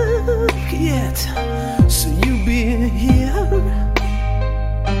back yet, so you be here.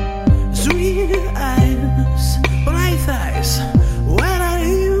 Sweet eyes, bright eyes, where are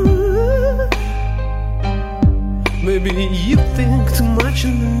you? Maybe you think too much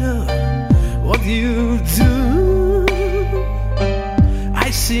and know what you do. I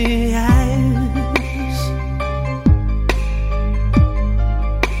see eyes,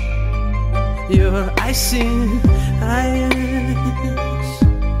 your icy eyes,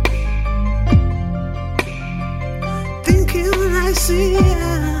 thinking I see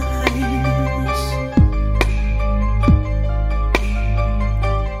eyes,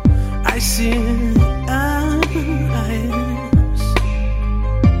 I see eyes.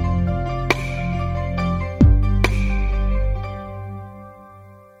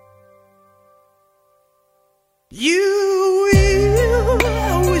 You will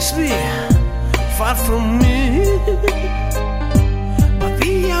always be far from me, but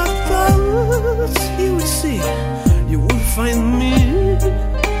in your thoughts you will see, you will find me.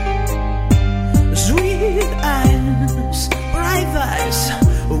 Sweet eyes, bright eyes,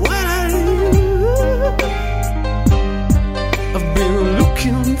 where are you? I've been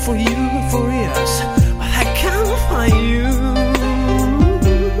looking for you for years, but I can't find you.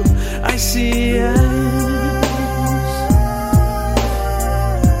 I see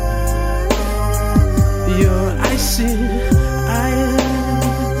your icy eyes,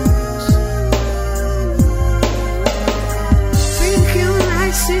 thinking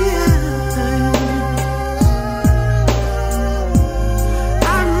I see eyes.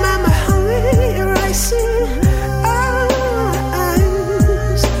 I remember how your icy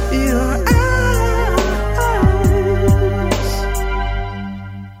eyes, your eyes.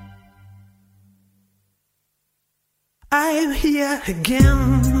 I'm here again.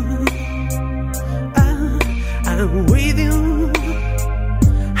 I'm with you.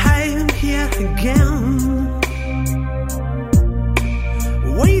 I am here again,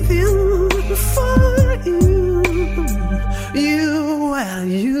 waiting for you. You are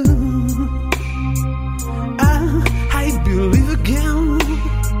you. I believe again.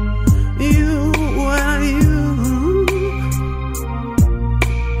 You are you.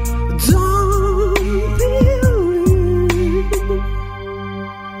 Don't believe.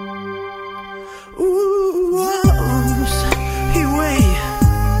 Ooh, once he way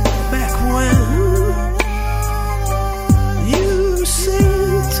back when you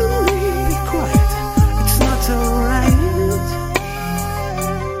said to me, be quiet, it's not alright.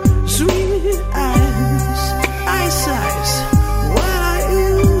 Sweet eyes, eyes, what are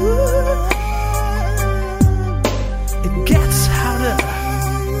you? It gets harder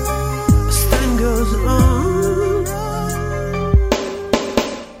as time goes on.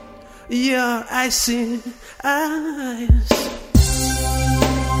 Your icy eyes.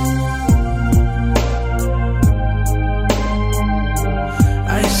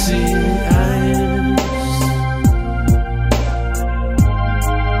 I see eyes.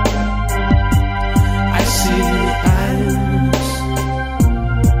 I see eyes.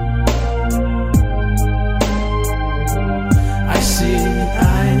 I see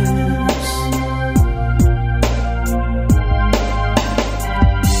eyes.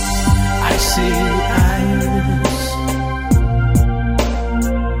 I see eyes.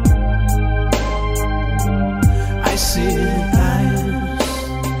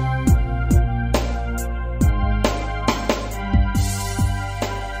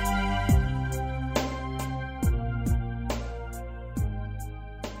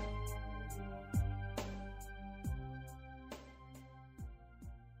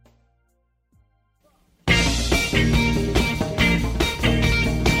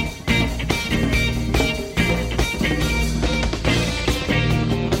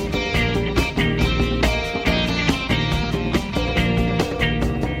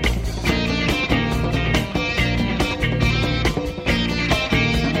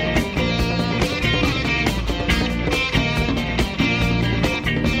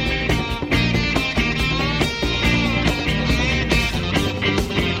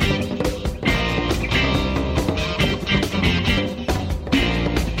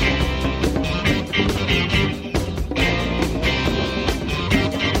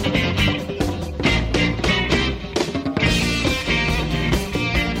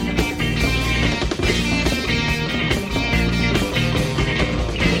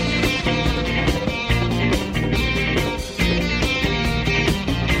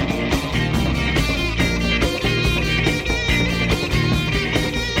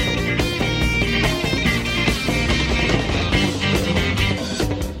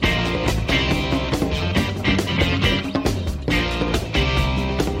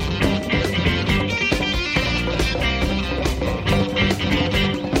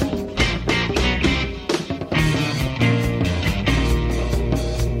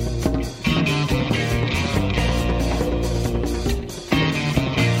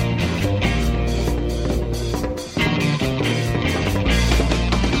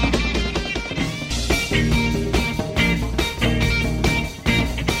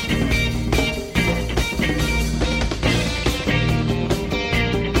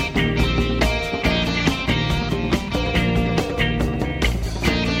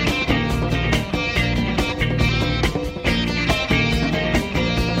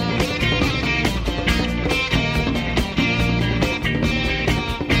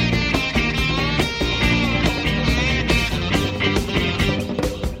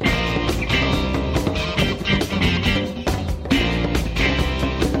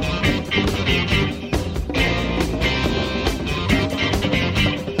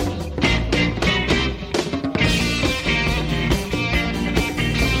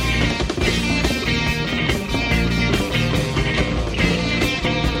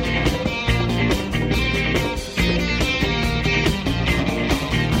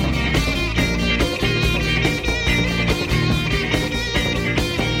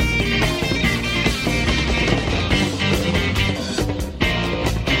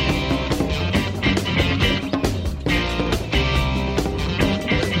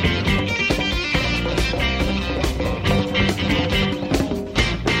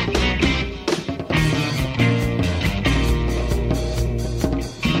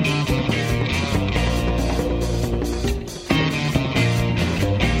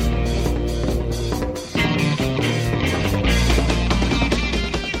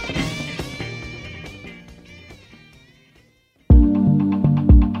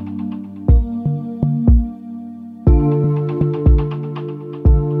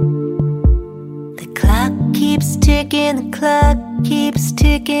 thinking the clock keeps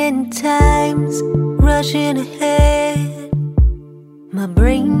ticking, time's rushing ahead. My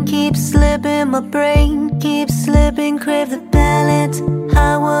brain keeps slipping, crave the balance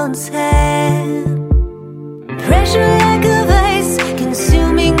I once had. Pressure like a vice,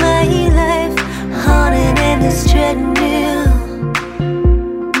 consuming my life, on an endless treadmill.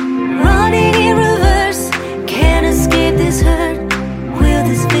 Running in reverse, can't escape this hurt. Will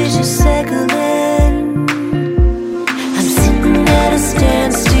this vicious cycle end? I'm sitting at a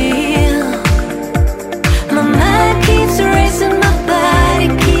standstill. My mind keeps racing, my body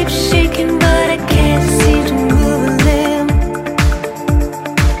keeps shaking, but I can't seem to move a limb.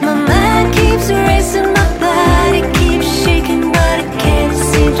 My mind keeps racing, my body keeps shaking, but I can't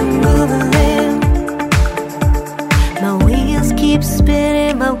seem to move a limb. My wheels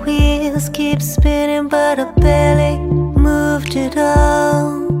keep spinning, but I barely moved at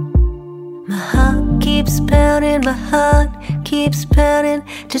all. My heart keeps pounding,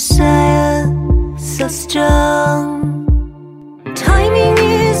 desire so strong. Timing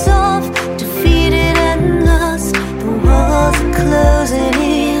is off, defeated and lost. The walls are closing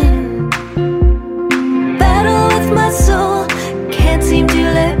in. Battle with my soul, can't seem to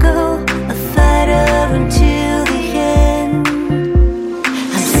let go. A fighter until the end.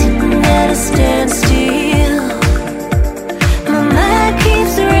 I'm sitting at a standstill. My mind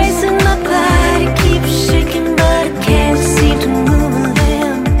keeps racing, my body keeps shaking, but I can't seem to move a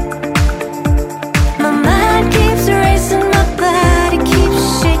limb. My mind keeps racing, my body keeps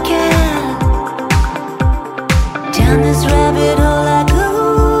shaking. Down this rabbit hole I go.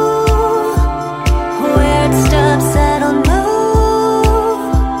 Where it stops I don't know.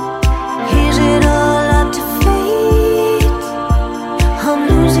 Is it all up to fate? I'm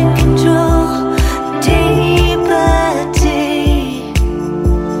losing control day by day.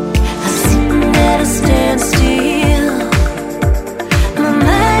 I'm sitting at a standstill. My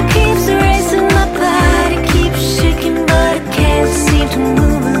mind keeps racing, my body keeps shaking, but I can't seem to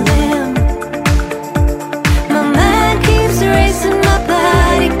move a limb. My mind keeps racing, my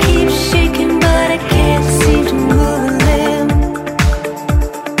body keeps shaking, but I can't seem to move a limb.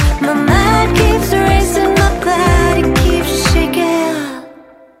 My mind keeps racing, my body keeps shaking,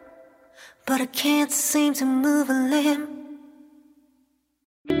 but I can't seem to move a limb.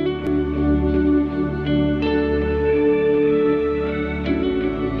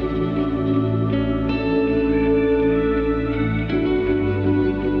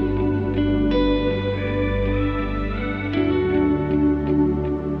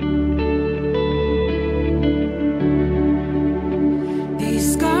 These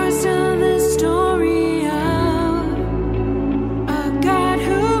scars tell the story of a God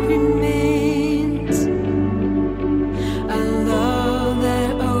who remains,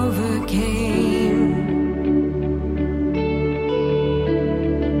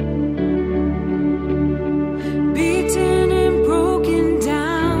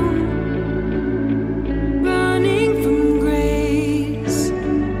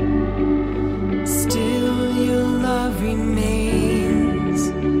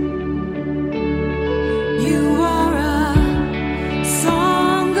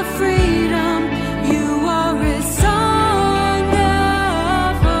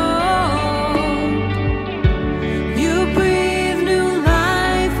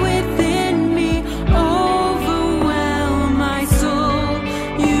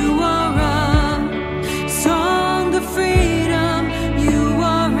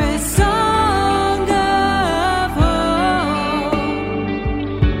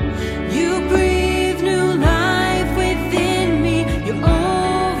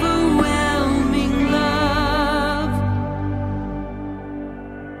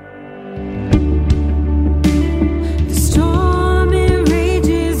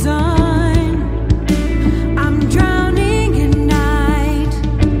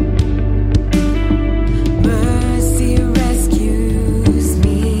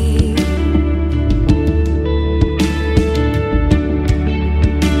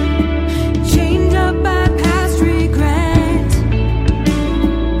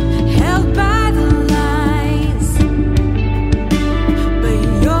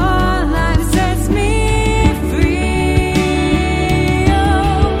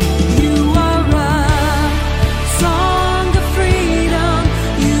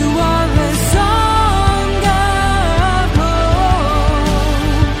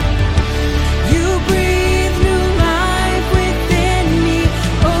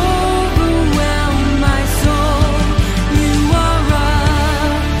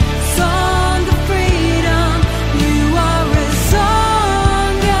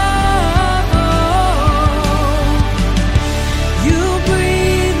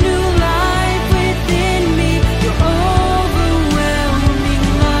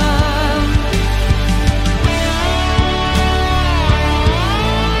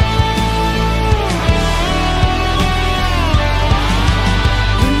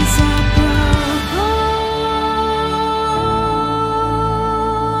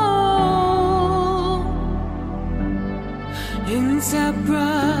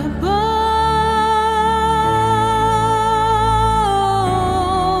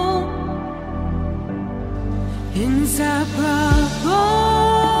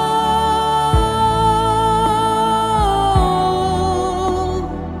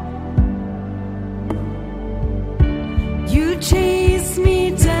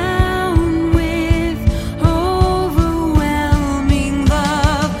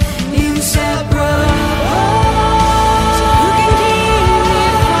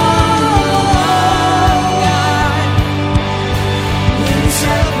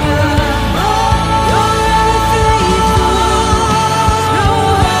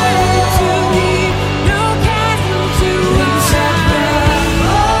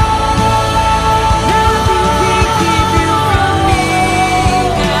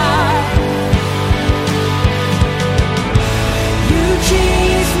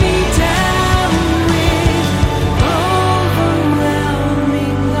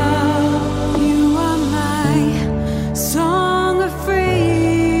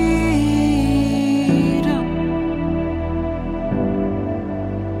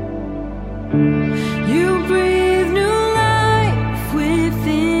 You breathe new life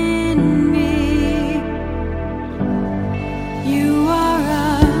within me. You are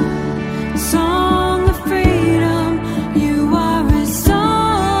a song of freedom. You are a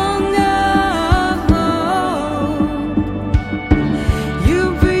song of hope.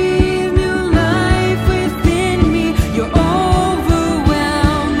 You breathe new life within me. Your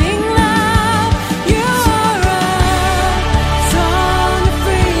overwhelming love. You are a song of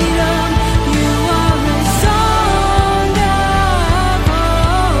freedom. You are a song of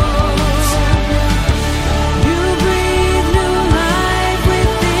hope. You breathe new life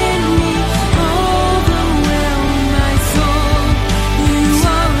within me. Overwhelm my soul. You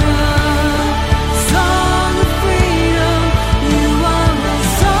are a song of freedom. You are a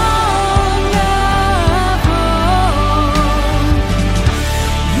song of hope.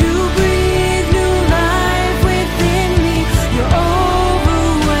 You breathe new life within me. Your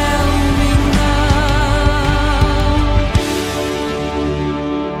overwhelming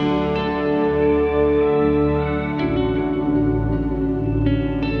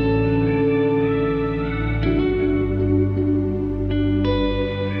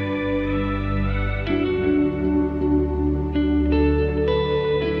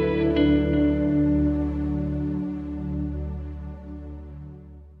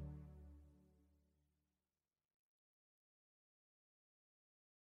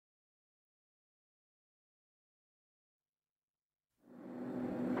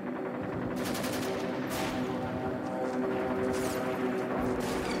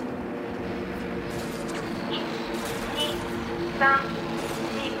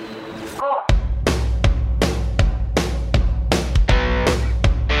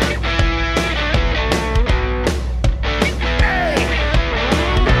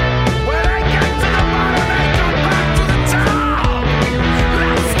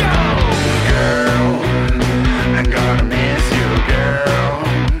I'm gonna miss you, girl.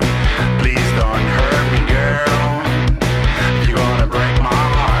 Please don't hurt me, girl. If you're gonna break my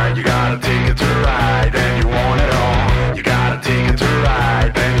heart, you gotta take it to ride, and you want it all. You gotta take it to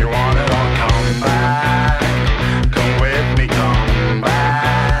ride, and you want it all. Come back, come with me, come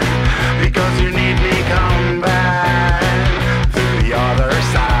back, because you need me. Come back to the other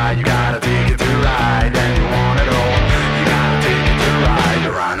side. You gotta take it to ride, and you want it all. You gotta take it to ride.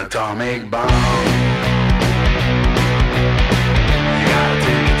 You're an atomic bomb. You gotta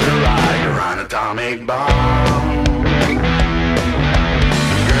take it to ride. You're an atomic bomb.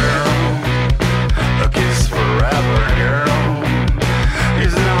 Girl, a kiss forever, girl.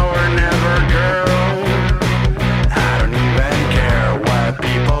 Is now or never, girl. I don't even care what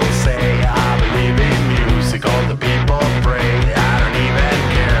people say. I believe in music, all the people pray. I don't even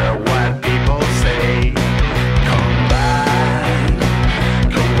care what people say. Come back,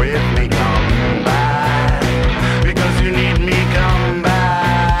 come with me, come back, because you need me. Come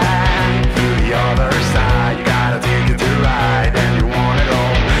back to the other side. You gotta take it to ride, and you want it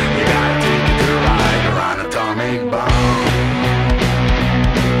all. You gotta take it to ride. You're an atomic bomb.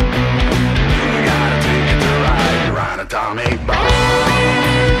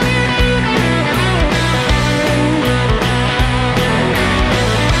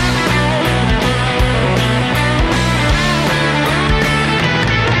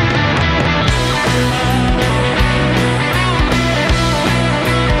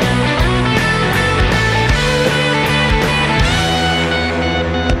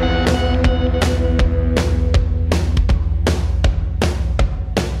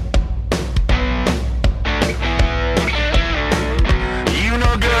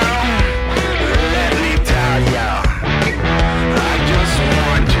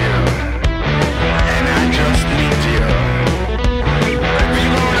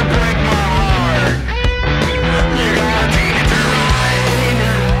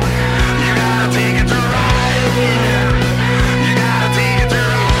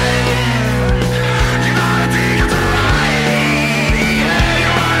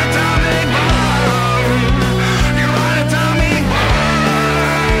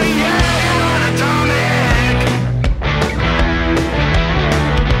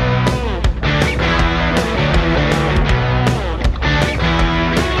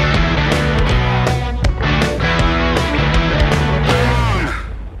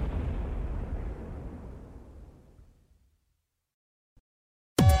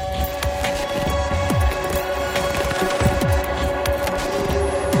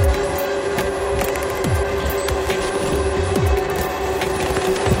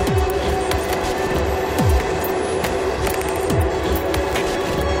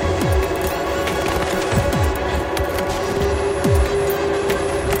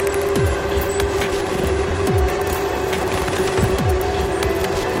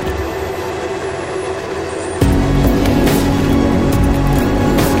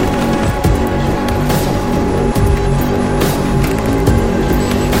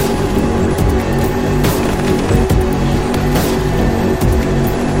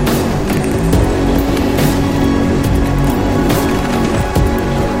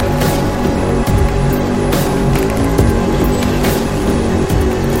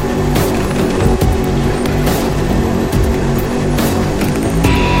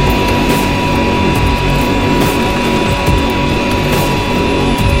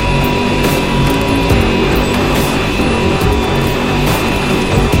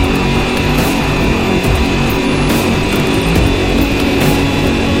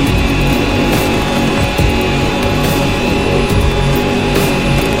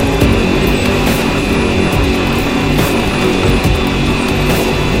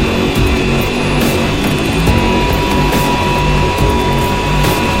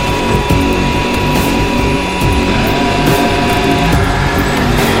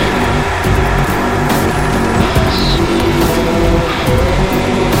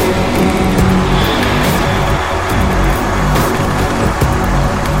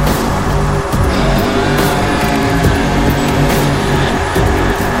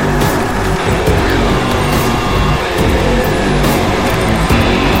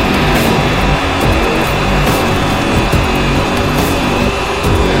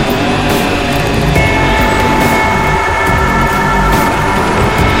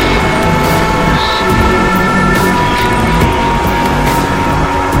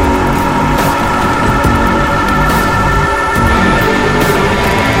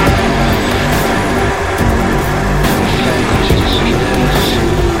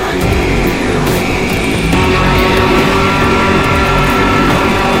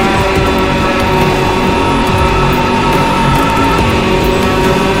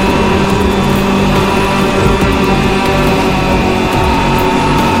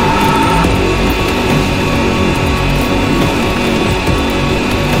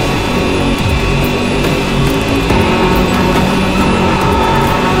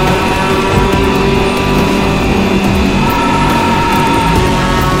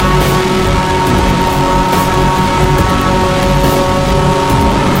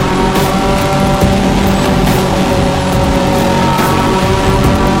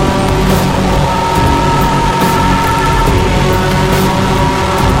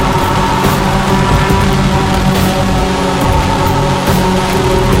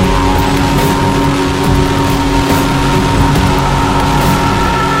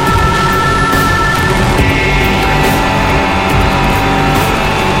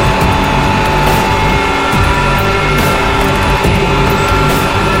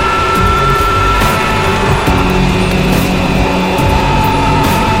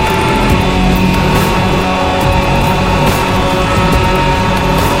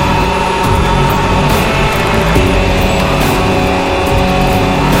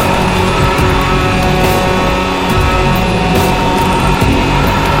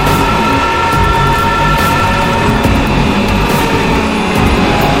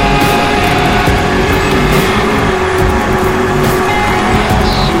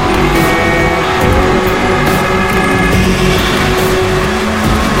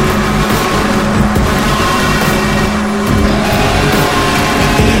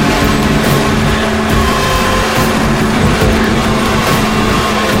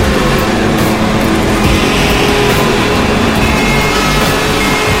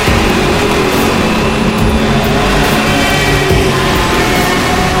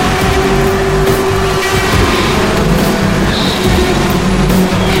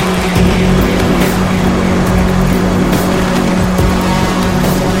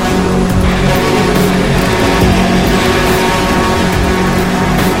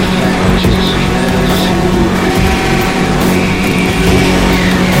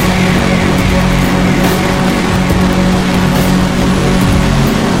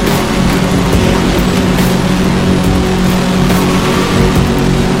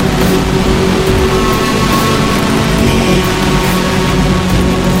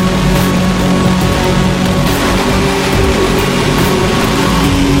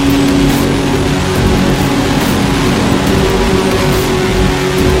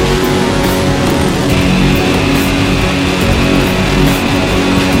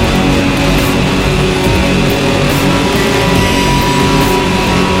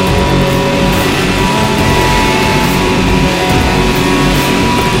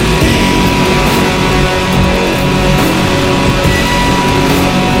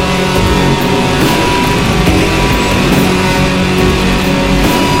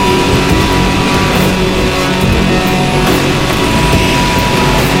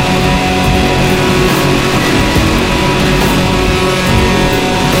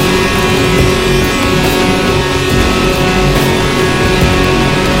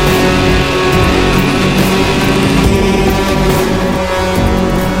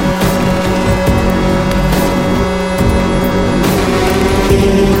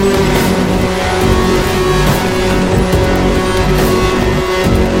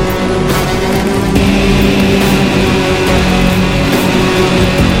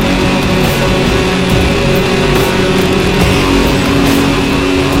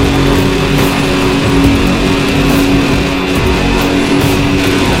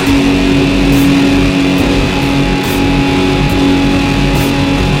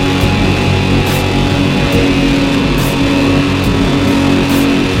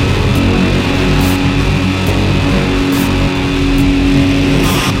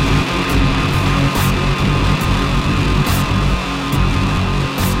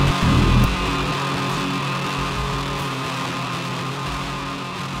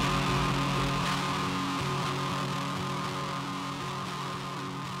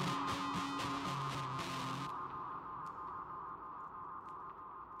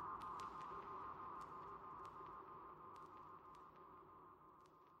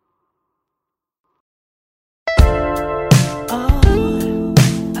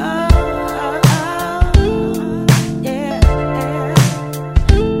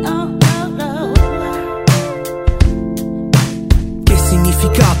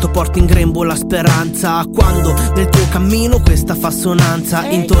 porti in grembo la speranza, quando nel tuo cammino questa fa sonanza.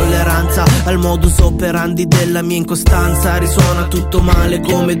 Intolleranza al modus operandi della mia incostanza, risuona tutto male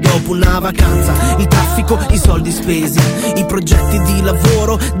come dopo una vacanza. Il traffico, i soldi spesi, i progetti di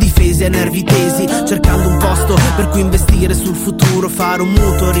lavoro difesi a nervi tesi, cercando un posto per cui investire sul futuro, fare un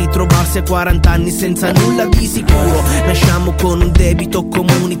mutuo, ritrovarsi a 40 anni senza nulla di sicuro. Nasciamo con un debito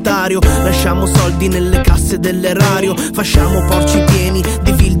comunitario, lasciamo soldi nelle casse dell'erario, fasciamo porci pieni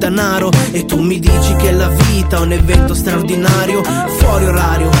di vil danaro. E tu mi dici che la vita è un evento straordinario, fuori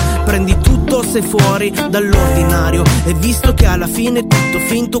orario, prendi tutto, sei fuori dall'ordinario. E visto che alla fine è tutto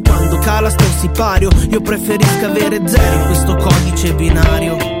finto, quando cala sto sipario, io preferisco avere zero in questo codice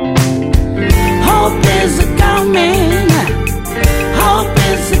binario. Hope is a coming, hope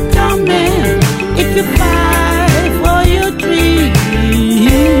is a coming, if you fight for your dreams.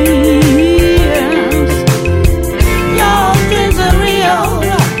 Your dreams are real,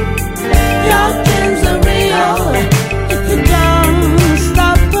 your dreams are real, if you don't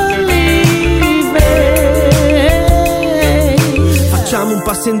stop believing. Facciamo un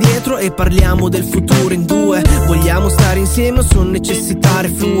passo indietro e parliamo del futuro in due. Vogliamo stare insieme o sono necessità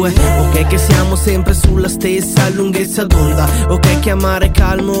reflue? Ok che siamo sempre sulla stessa lunghezza d'onda, ok che a mare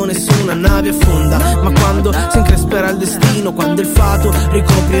calmo nessuna nave affonda, ma quando si incresperà il destino, quando il fato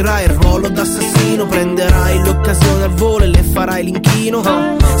ricoprirai il ruolo d'assassino, prenderai l'occasione al volo e le farai l'inchino.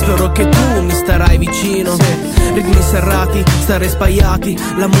 Spero che tu mi starai vicino, ritmi serrati, stare spaiati,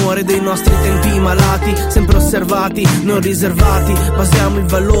 l'amore dei nostri tempi malati, sempre osservati, non riservati, basiamo il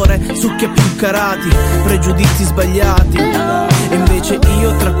valore su chi ha più carati, pregiudizi sbagliati. E invece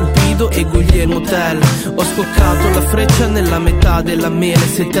io tra Cupido e Guglielmo Tell ho scoccato la freccia nella metà della mele.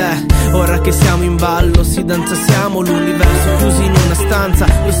 Sei te, ora che siamo in ballo si danza, siamo l'universo chiusi in una stanza,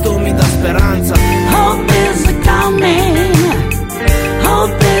 questo mi dà speranza. Hope is a coming,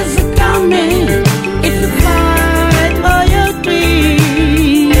 hope is a coming, if you fight for your dreams.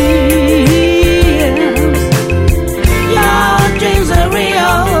 Your dreams are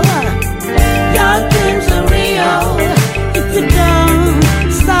real, your dreams are real, if you don't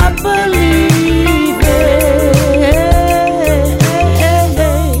stop believing.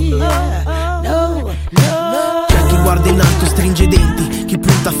 C'è chi guarda in alto e stringe i denti, chi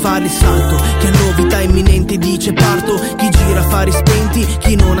punta a fare il salto, chi ha novità imminenti dice parto, chi gira affari spenti,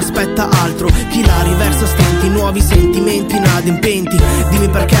 chi non aspetta altro, chi la riversa a stenti, nuovi sentimenti inadempenti. Dimmi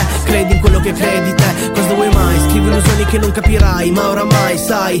perché credi in quello che credi te, cosa vuoi mai? Scrivi illusioni che non capirai, ma oramai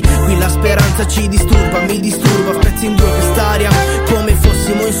sai, qui la speranza ci disturba, mi disturba, spezzi in due quest'aria come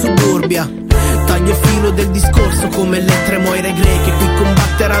fossimo in suburbia. Taglio il filo del discorso come le tre moire greche, qui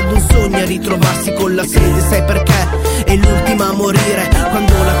combattere ad un sogno e ritrovarsi con la sede. Sai perché? È l'ultima a morire,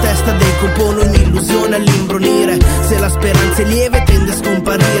 quando la testa decompone un'illusione all'imbronire. Se la speranza è lieve tende a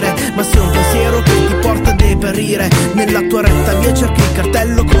scomparire, ma se è un pensiero che ti porta a deperire, nella tua retta via cerchi il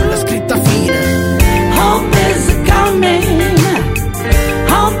cartello con la scritta fine. Hope is a coming,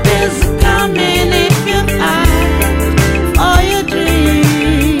 hope is a coming, if you fight for your dreams.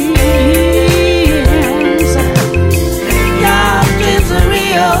 Your dreams are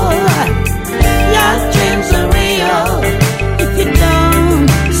real, your dreams are real, if you don't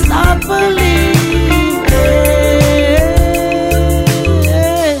stop believing.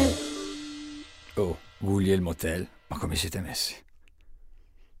 Oh, Guglielmo Tell, ma come siete messi?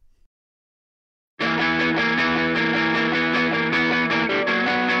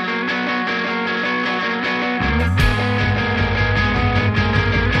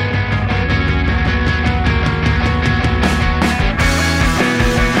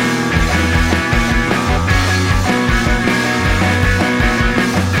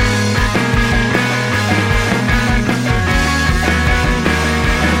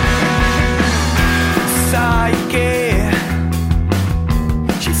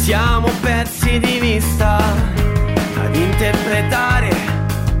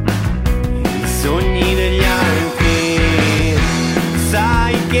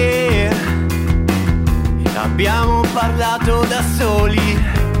 Abbiamo parlato da soli,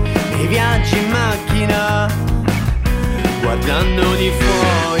 nei viaggi in macchina, guardando di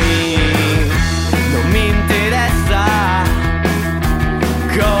fuori. Non mi interessa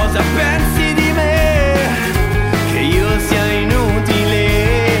cosa pensi di me, che io sia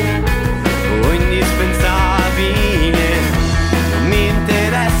inutile o indispensabile. Non mi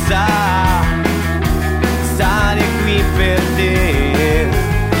interessa stare qui per te,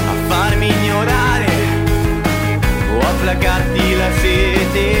 a farmi ignorare o a placarti la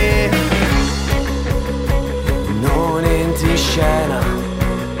sete. Non entri in scena,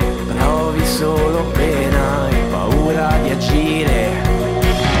 provi solo pena e paura di agire.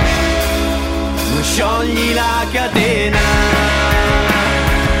 Non sciogli la catena,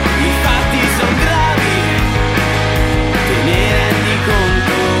 i fatti son gravi, te ne rendi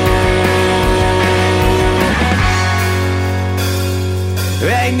conto.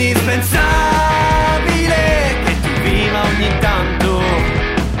 È indispensabile che tu viva ogni tanto,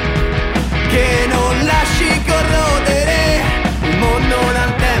 che non lasci corrodere il mondo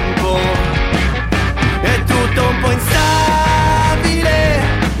dal tempo. È tutto un po' instabile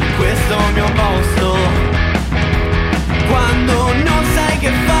questo mio posto, quando non sai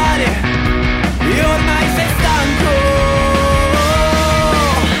che fare e ormai sei stanco.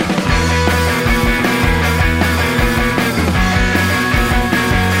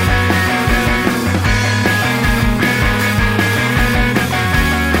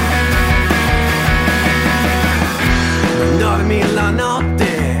 Dormi la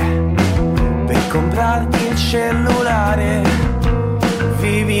notte per comprarti il cellulare,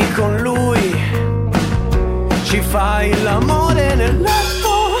 vivi con lui, ci fai l'amore nel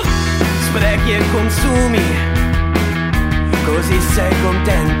letto, sprechi e consumi, così sei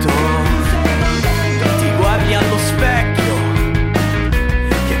contento. Ti guardi allo specchio,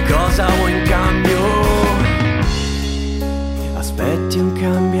 che cosa vuoi in cambio? Aspetti un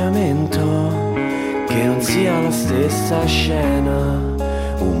cambiamento, che non sia la stessa scena,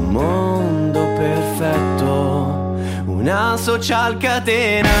 un mondo perfetto, una social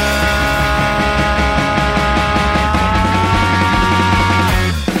catena.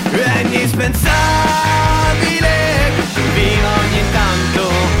 È indispensabile che tu viva ogni tanto,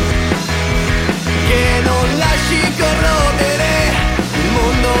 che non lasci corrodere il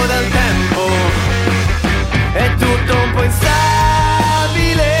mondo dal tempo. È tutto un po'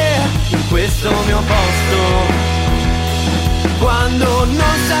 instabile in questo mio posto, quando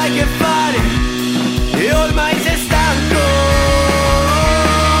non sai che fare e ormai sei stanco.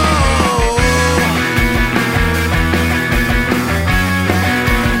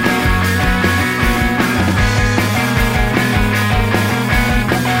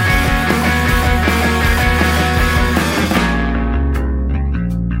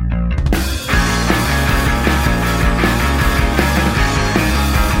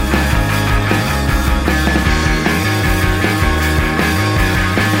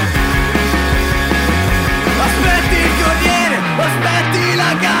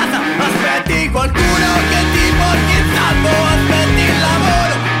 Qualcuno che ti porti in salvo, aspetti il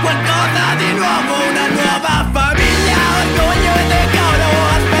lavoro, qualcosa di nuovo, una nuova famiglia, orgoglio e decoro,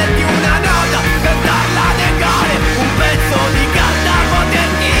 aspetti una nota per darla decore, un pezzo di carta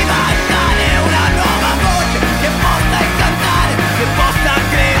poterti bastare, una nuova voce che possa incantare, che possa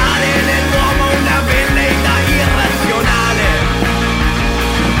creare nell'uomo una velleità irrazionale.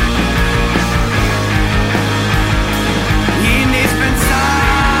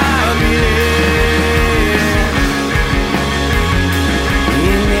 Indispensabile.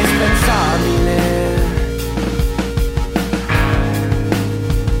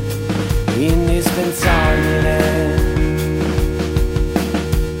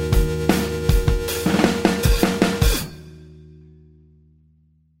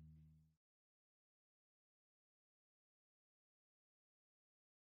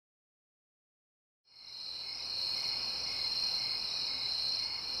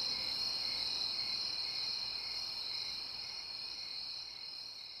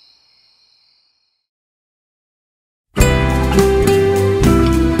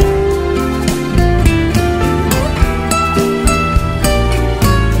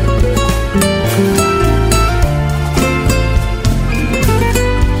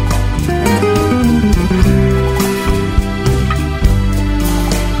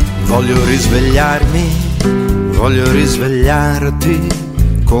 Voglio risvegliarmi, voglio risvegliarti,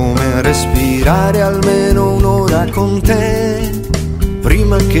 come respirare almeno un'ora con te,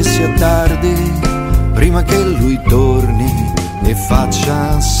 prima che sia tardi, prima che lui torni e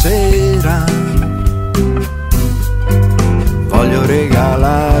faccia sera. Voglio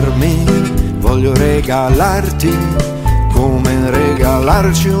regalarmi, voglio regalarti regalarti, come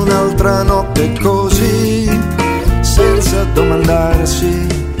regalarci un'altra notte così, senza domandarsi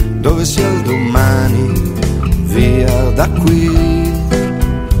dove sia il domani, via da qui.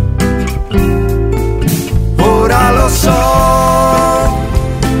 Ora lo so,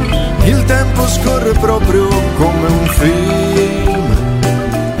 il tempo scorre proprio come un film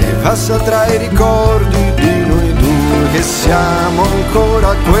e passa tra i ricordi di noi due, che siamo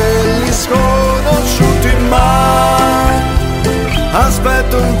ancora quelli sconosciuti, ma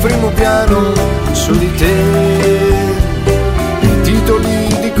aspetto in primo piano su di te, i titoli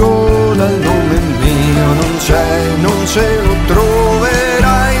di coda, il nome mio non c'è, non ce lo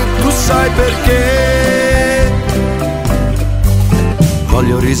troverai, tu sai perché.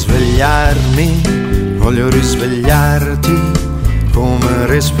 Voglio risvegliarmi, voglio risvegliarti, come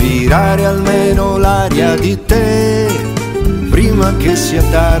respirare almeno l'aria di te, prima che sia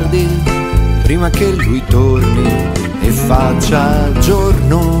tardi, prima che lui torni e faccia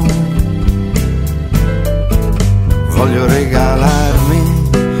giorno. Voglio regalarmi,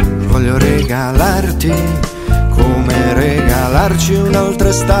 voglio regalarti, come regalarci un'altra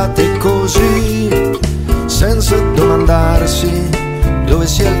estate così, senza domandarsi dove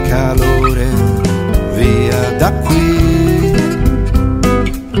sia il calore, via da qui.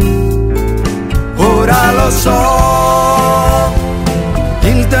 Ora lo so,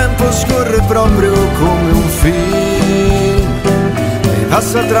 il tempo scorre proprio come un film e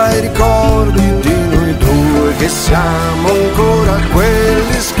passa tra i ricordi di noi due, che siamo ancora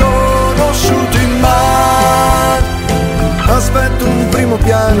quelli sconosciuti, ma aspetto un primo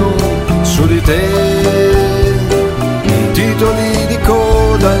piano su di te, i titoli di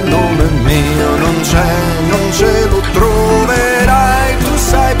coda, il nome mio non c'è, non ce lo troverai, tu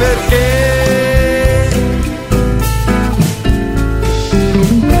sai perché.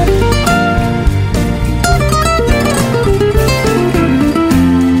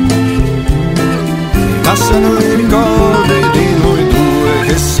 Passano i ricordi di noi due,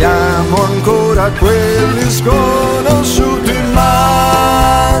 che siamo ancora quelli sconosciuti,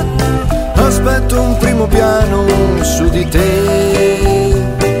 ma aspetto un primo piano su di te,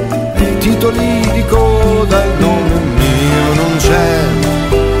 i titoli di coda, il nome mio non c'è,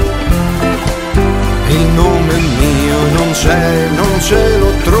 il nome mio non c'è, non ce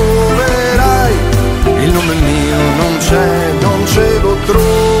lo troverai, il nome mio non c'è, non ce lo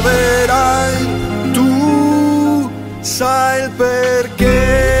troverai, tu sai il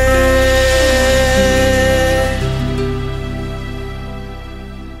perché.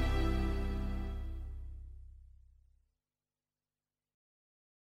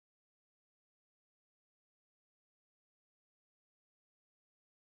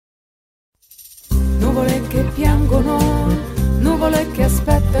 Nuvole che piangono, nuvole che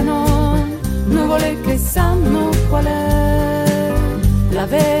aspettano, nuvole che sanno qual è la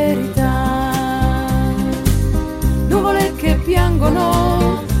verità. Nuvole che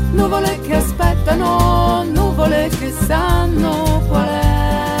piangono, nuvole che aspettano, nuvole che sanno qual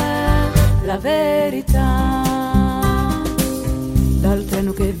è la verità. Dal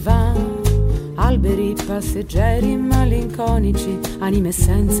treno che va, alberi passeggeri malinconici, anime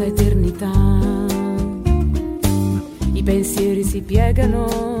senza eternità. I pensieri si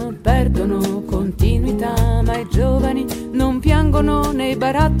piegano, perdono continuità, ma i giovani non piangono nei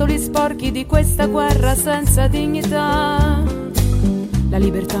barattoli sporchi di questa guerra senza dignità. La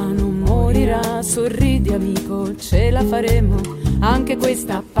libertà non morirà, sorridi amico, ce la faremo, anche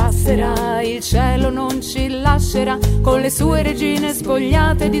questa passerà, il cielo non ci lascerà, con le sue regine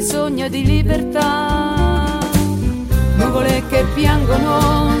spogliate di sogno e di libertà. Nuvole che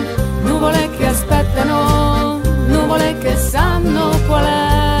piangono, nuvole che aspettano, nuvole che sanno qual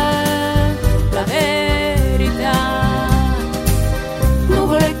è la verità.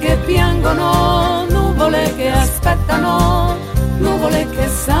 Nuvole che piangono, nuvole che aspettano, nuvole che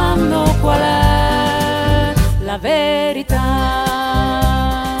sanno qual è la verità.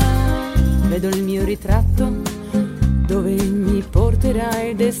 Vedo il mio ritratto, dove mi porterà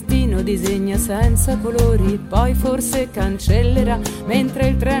il destino, disegna senza colori, poi forse cancellerà, mentre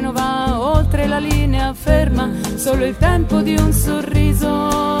il treno va oltre la linea, ferma solo il tempo di un sorriso.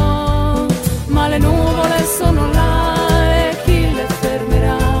 Ma le nuvole sono là e chi le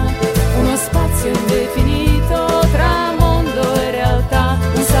fermerà? Uno spazio indefinito tra mondo e realtà,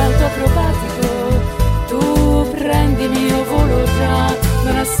 un salto acrobatico, tu prendi il mio volo già,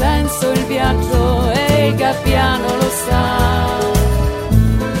 non ha senso il viaggio e il gabbiano lo sa.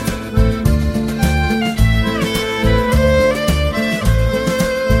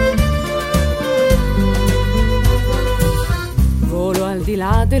 Volo al di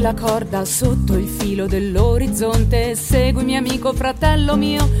là la corda sotto il filo dell'orizzonte. Seguimi amico, fratello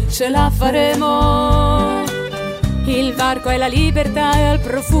mio, ce la faremo. Il varco è la libertà e il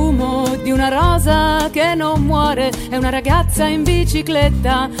profumo di una rosa che non muore. È una ragazza in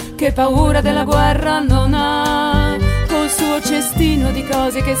bicicletta che paura della guerra non ha. Col suo cestino di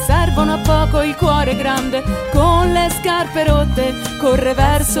cose che servono a poco, il cuore grande, con le scarpe rotte, corre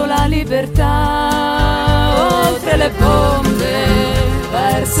verso la libertà. Oltre le bombe,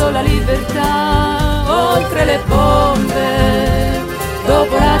 verso la libertà. Oltre le bombe,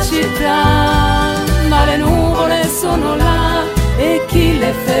 dopo la città. Ma le nuvole sono là e chi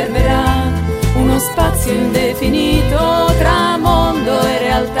le fermerà? Uno spazio indefinito tra mondo e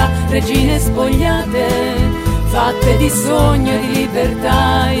realtà. Regine spogliate, fatte di sogno e di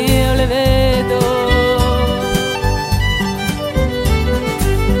libertà, io le vedo.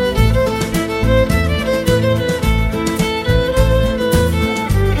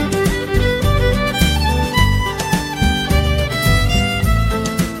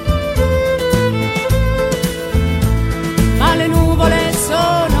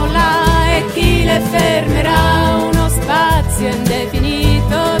 Fermerà uno spazio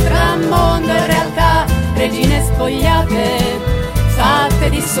indefinito tra mondo e realtà, regine spogliate, fatte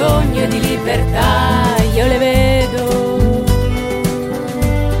di sogno e di libertà, io le vedo.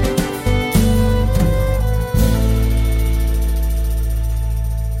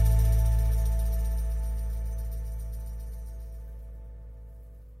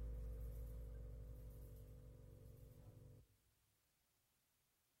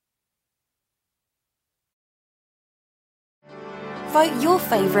 Vote your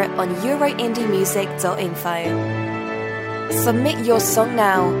favourite on euroindiemusic.info. Submit your song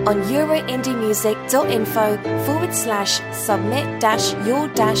now on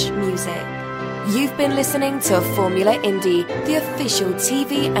euroindiemusic.info/submit-your-music. You've been listening to Formula Indie, the official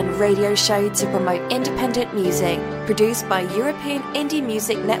TV and radio show to promote independent music, produced by European Indie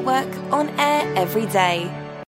Music Network, on air every day.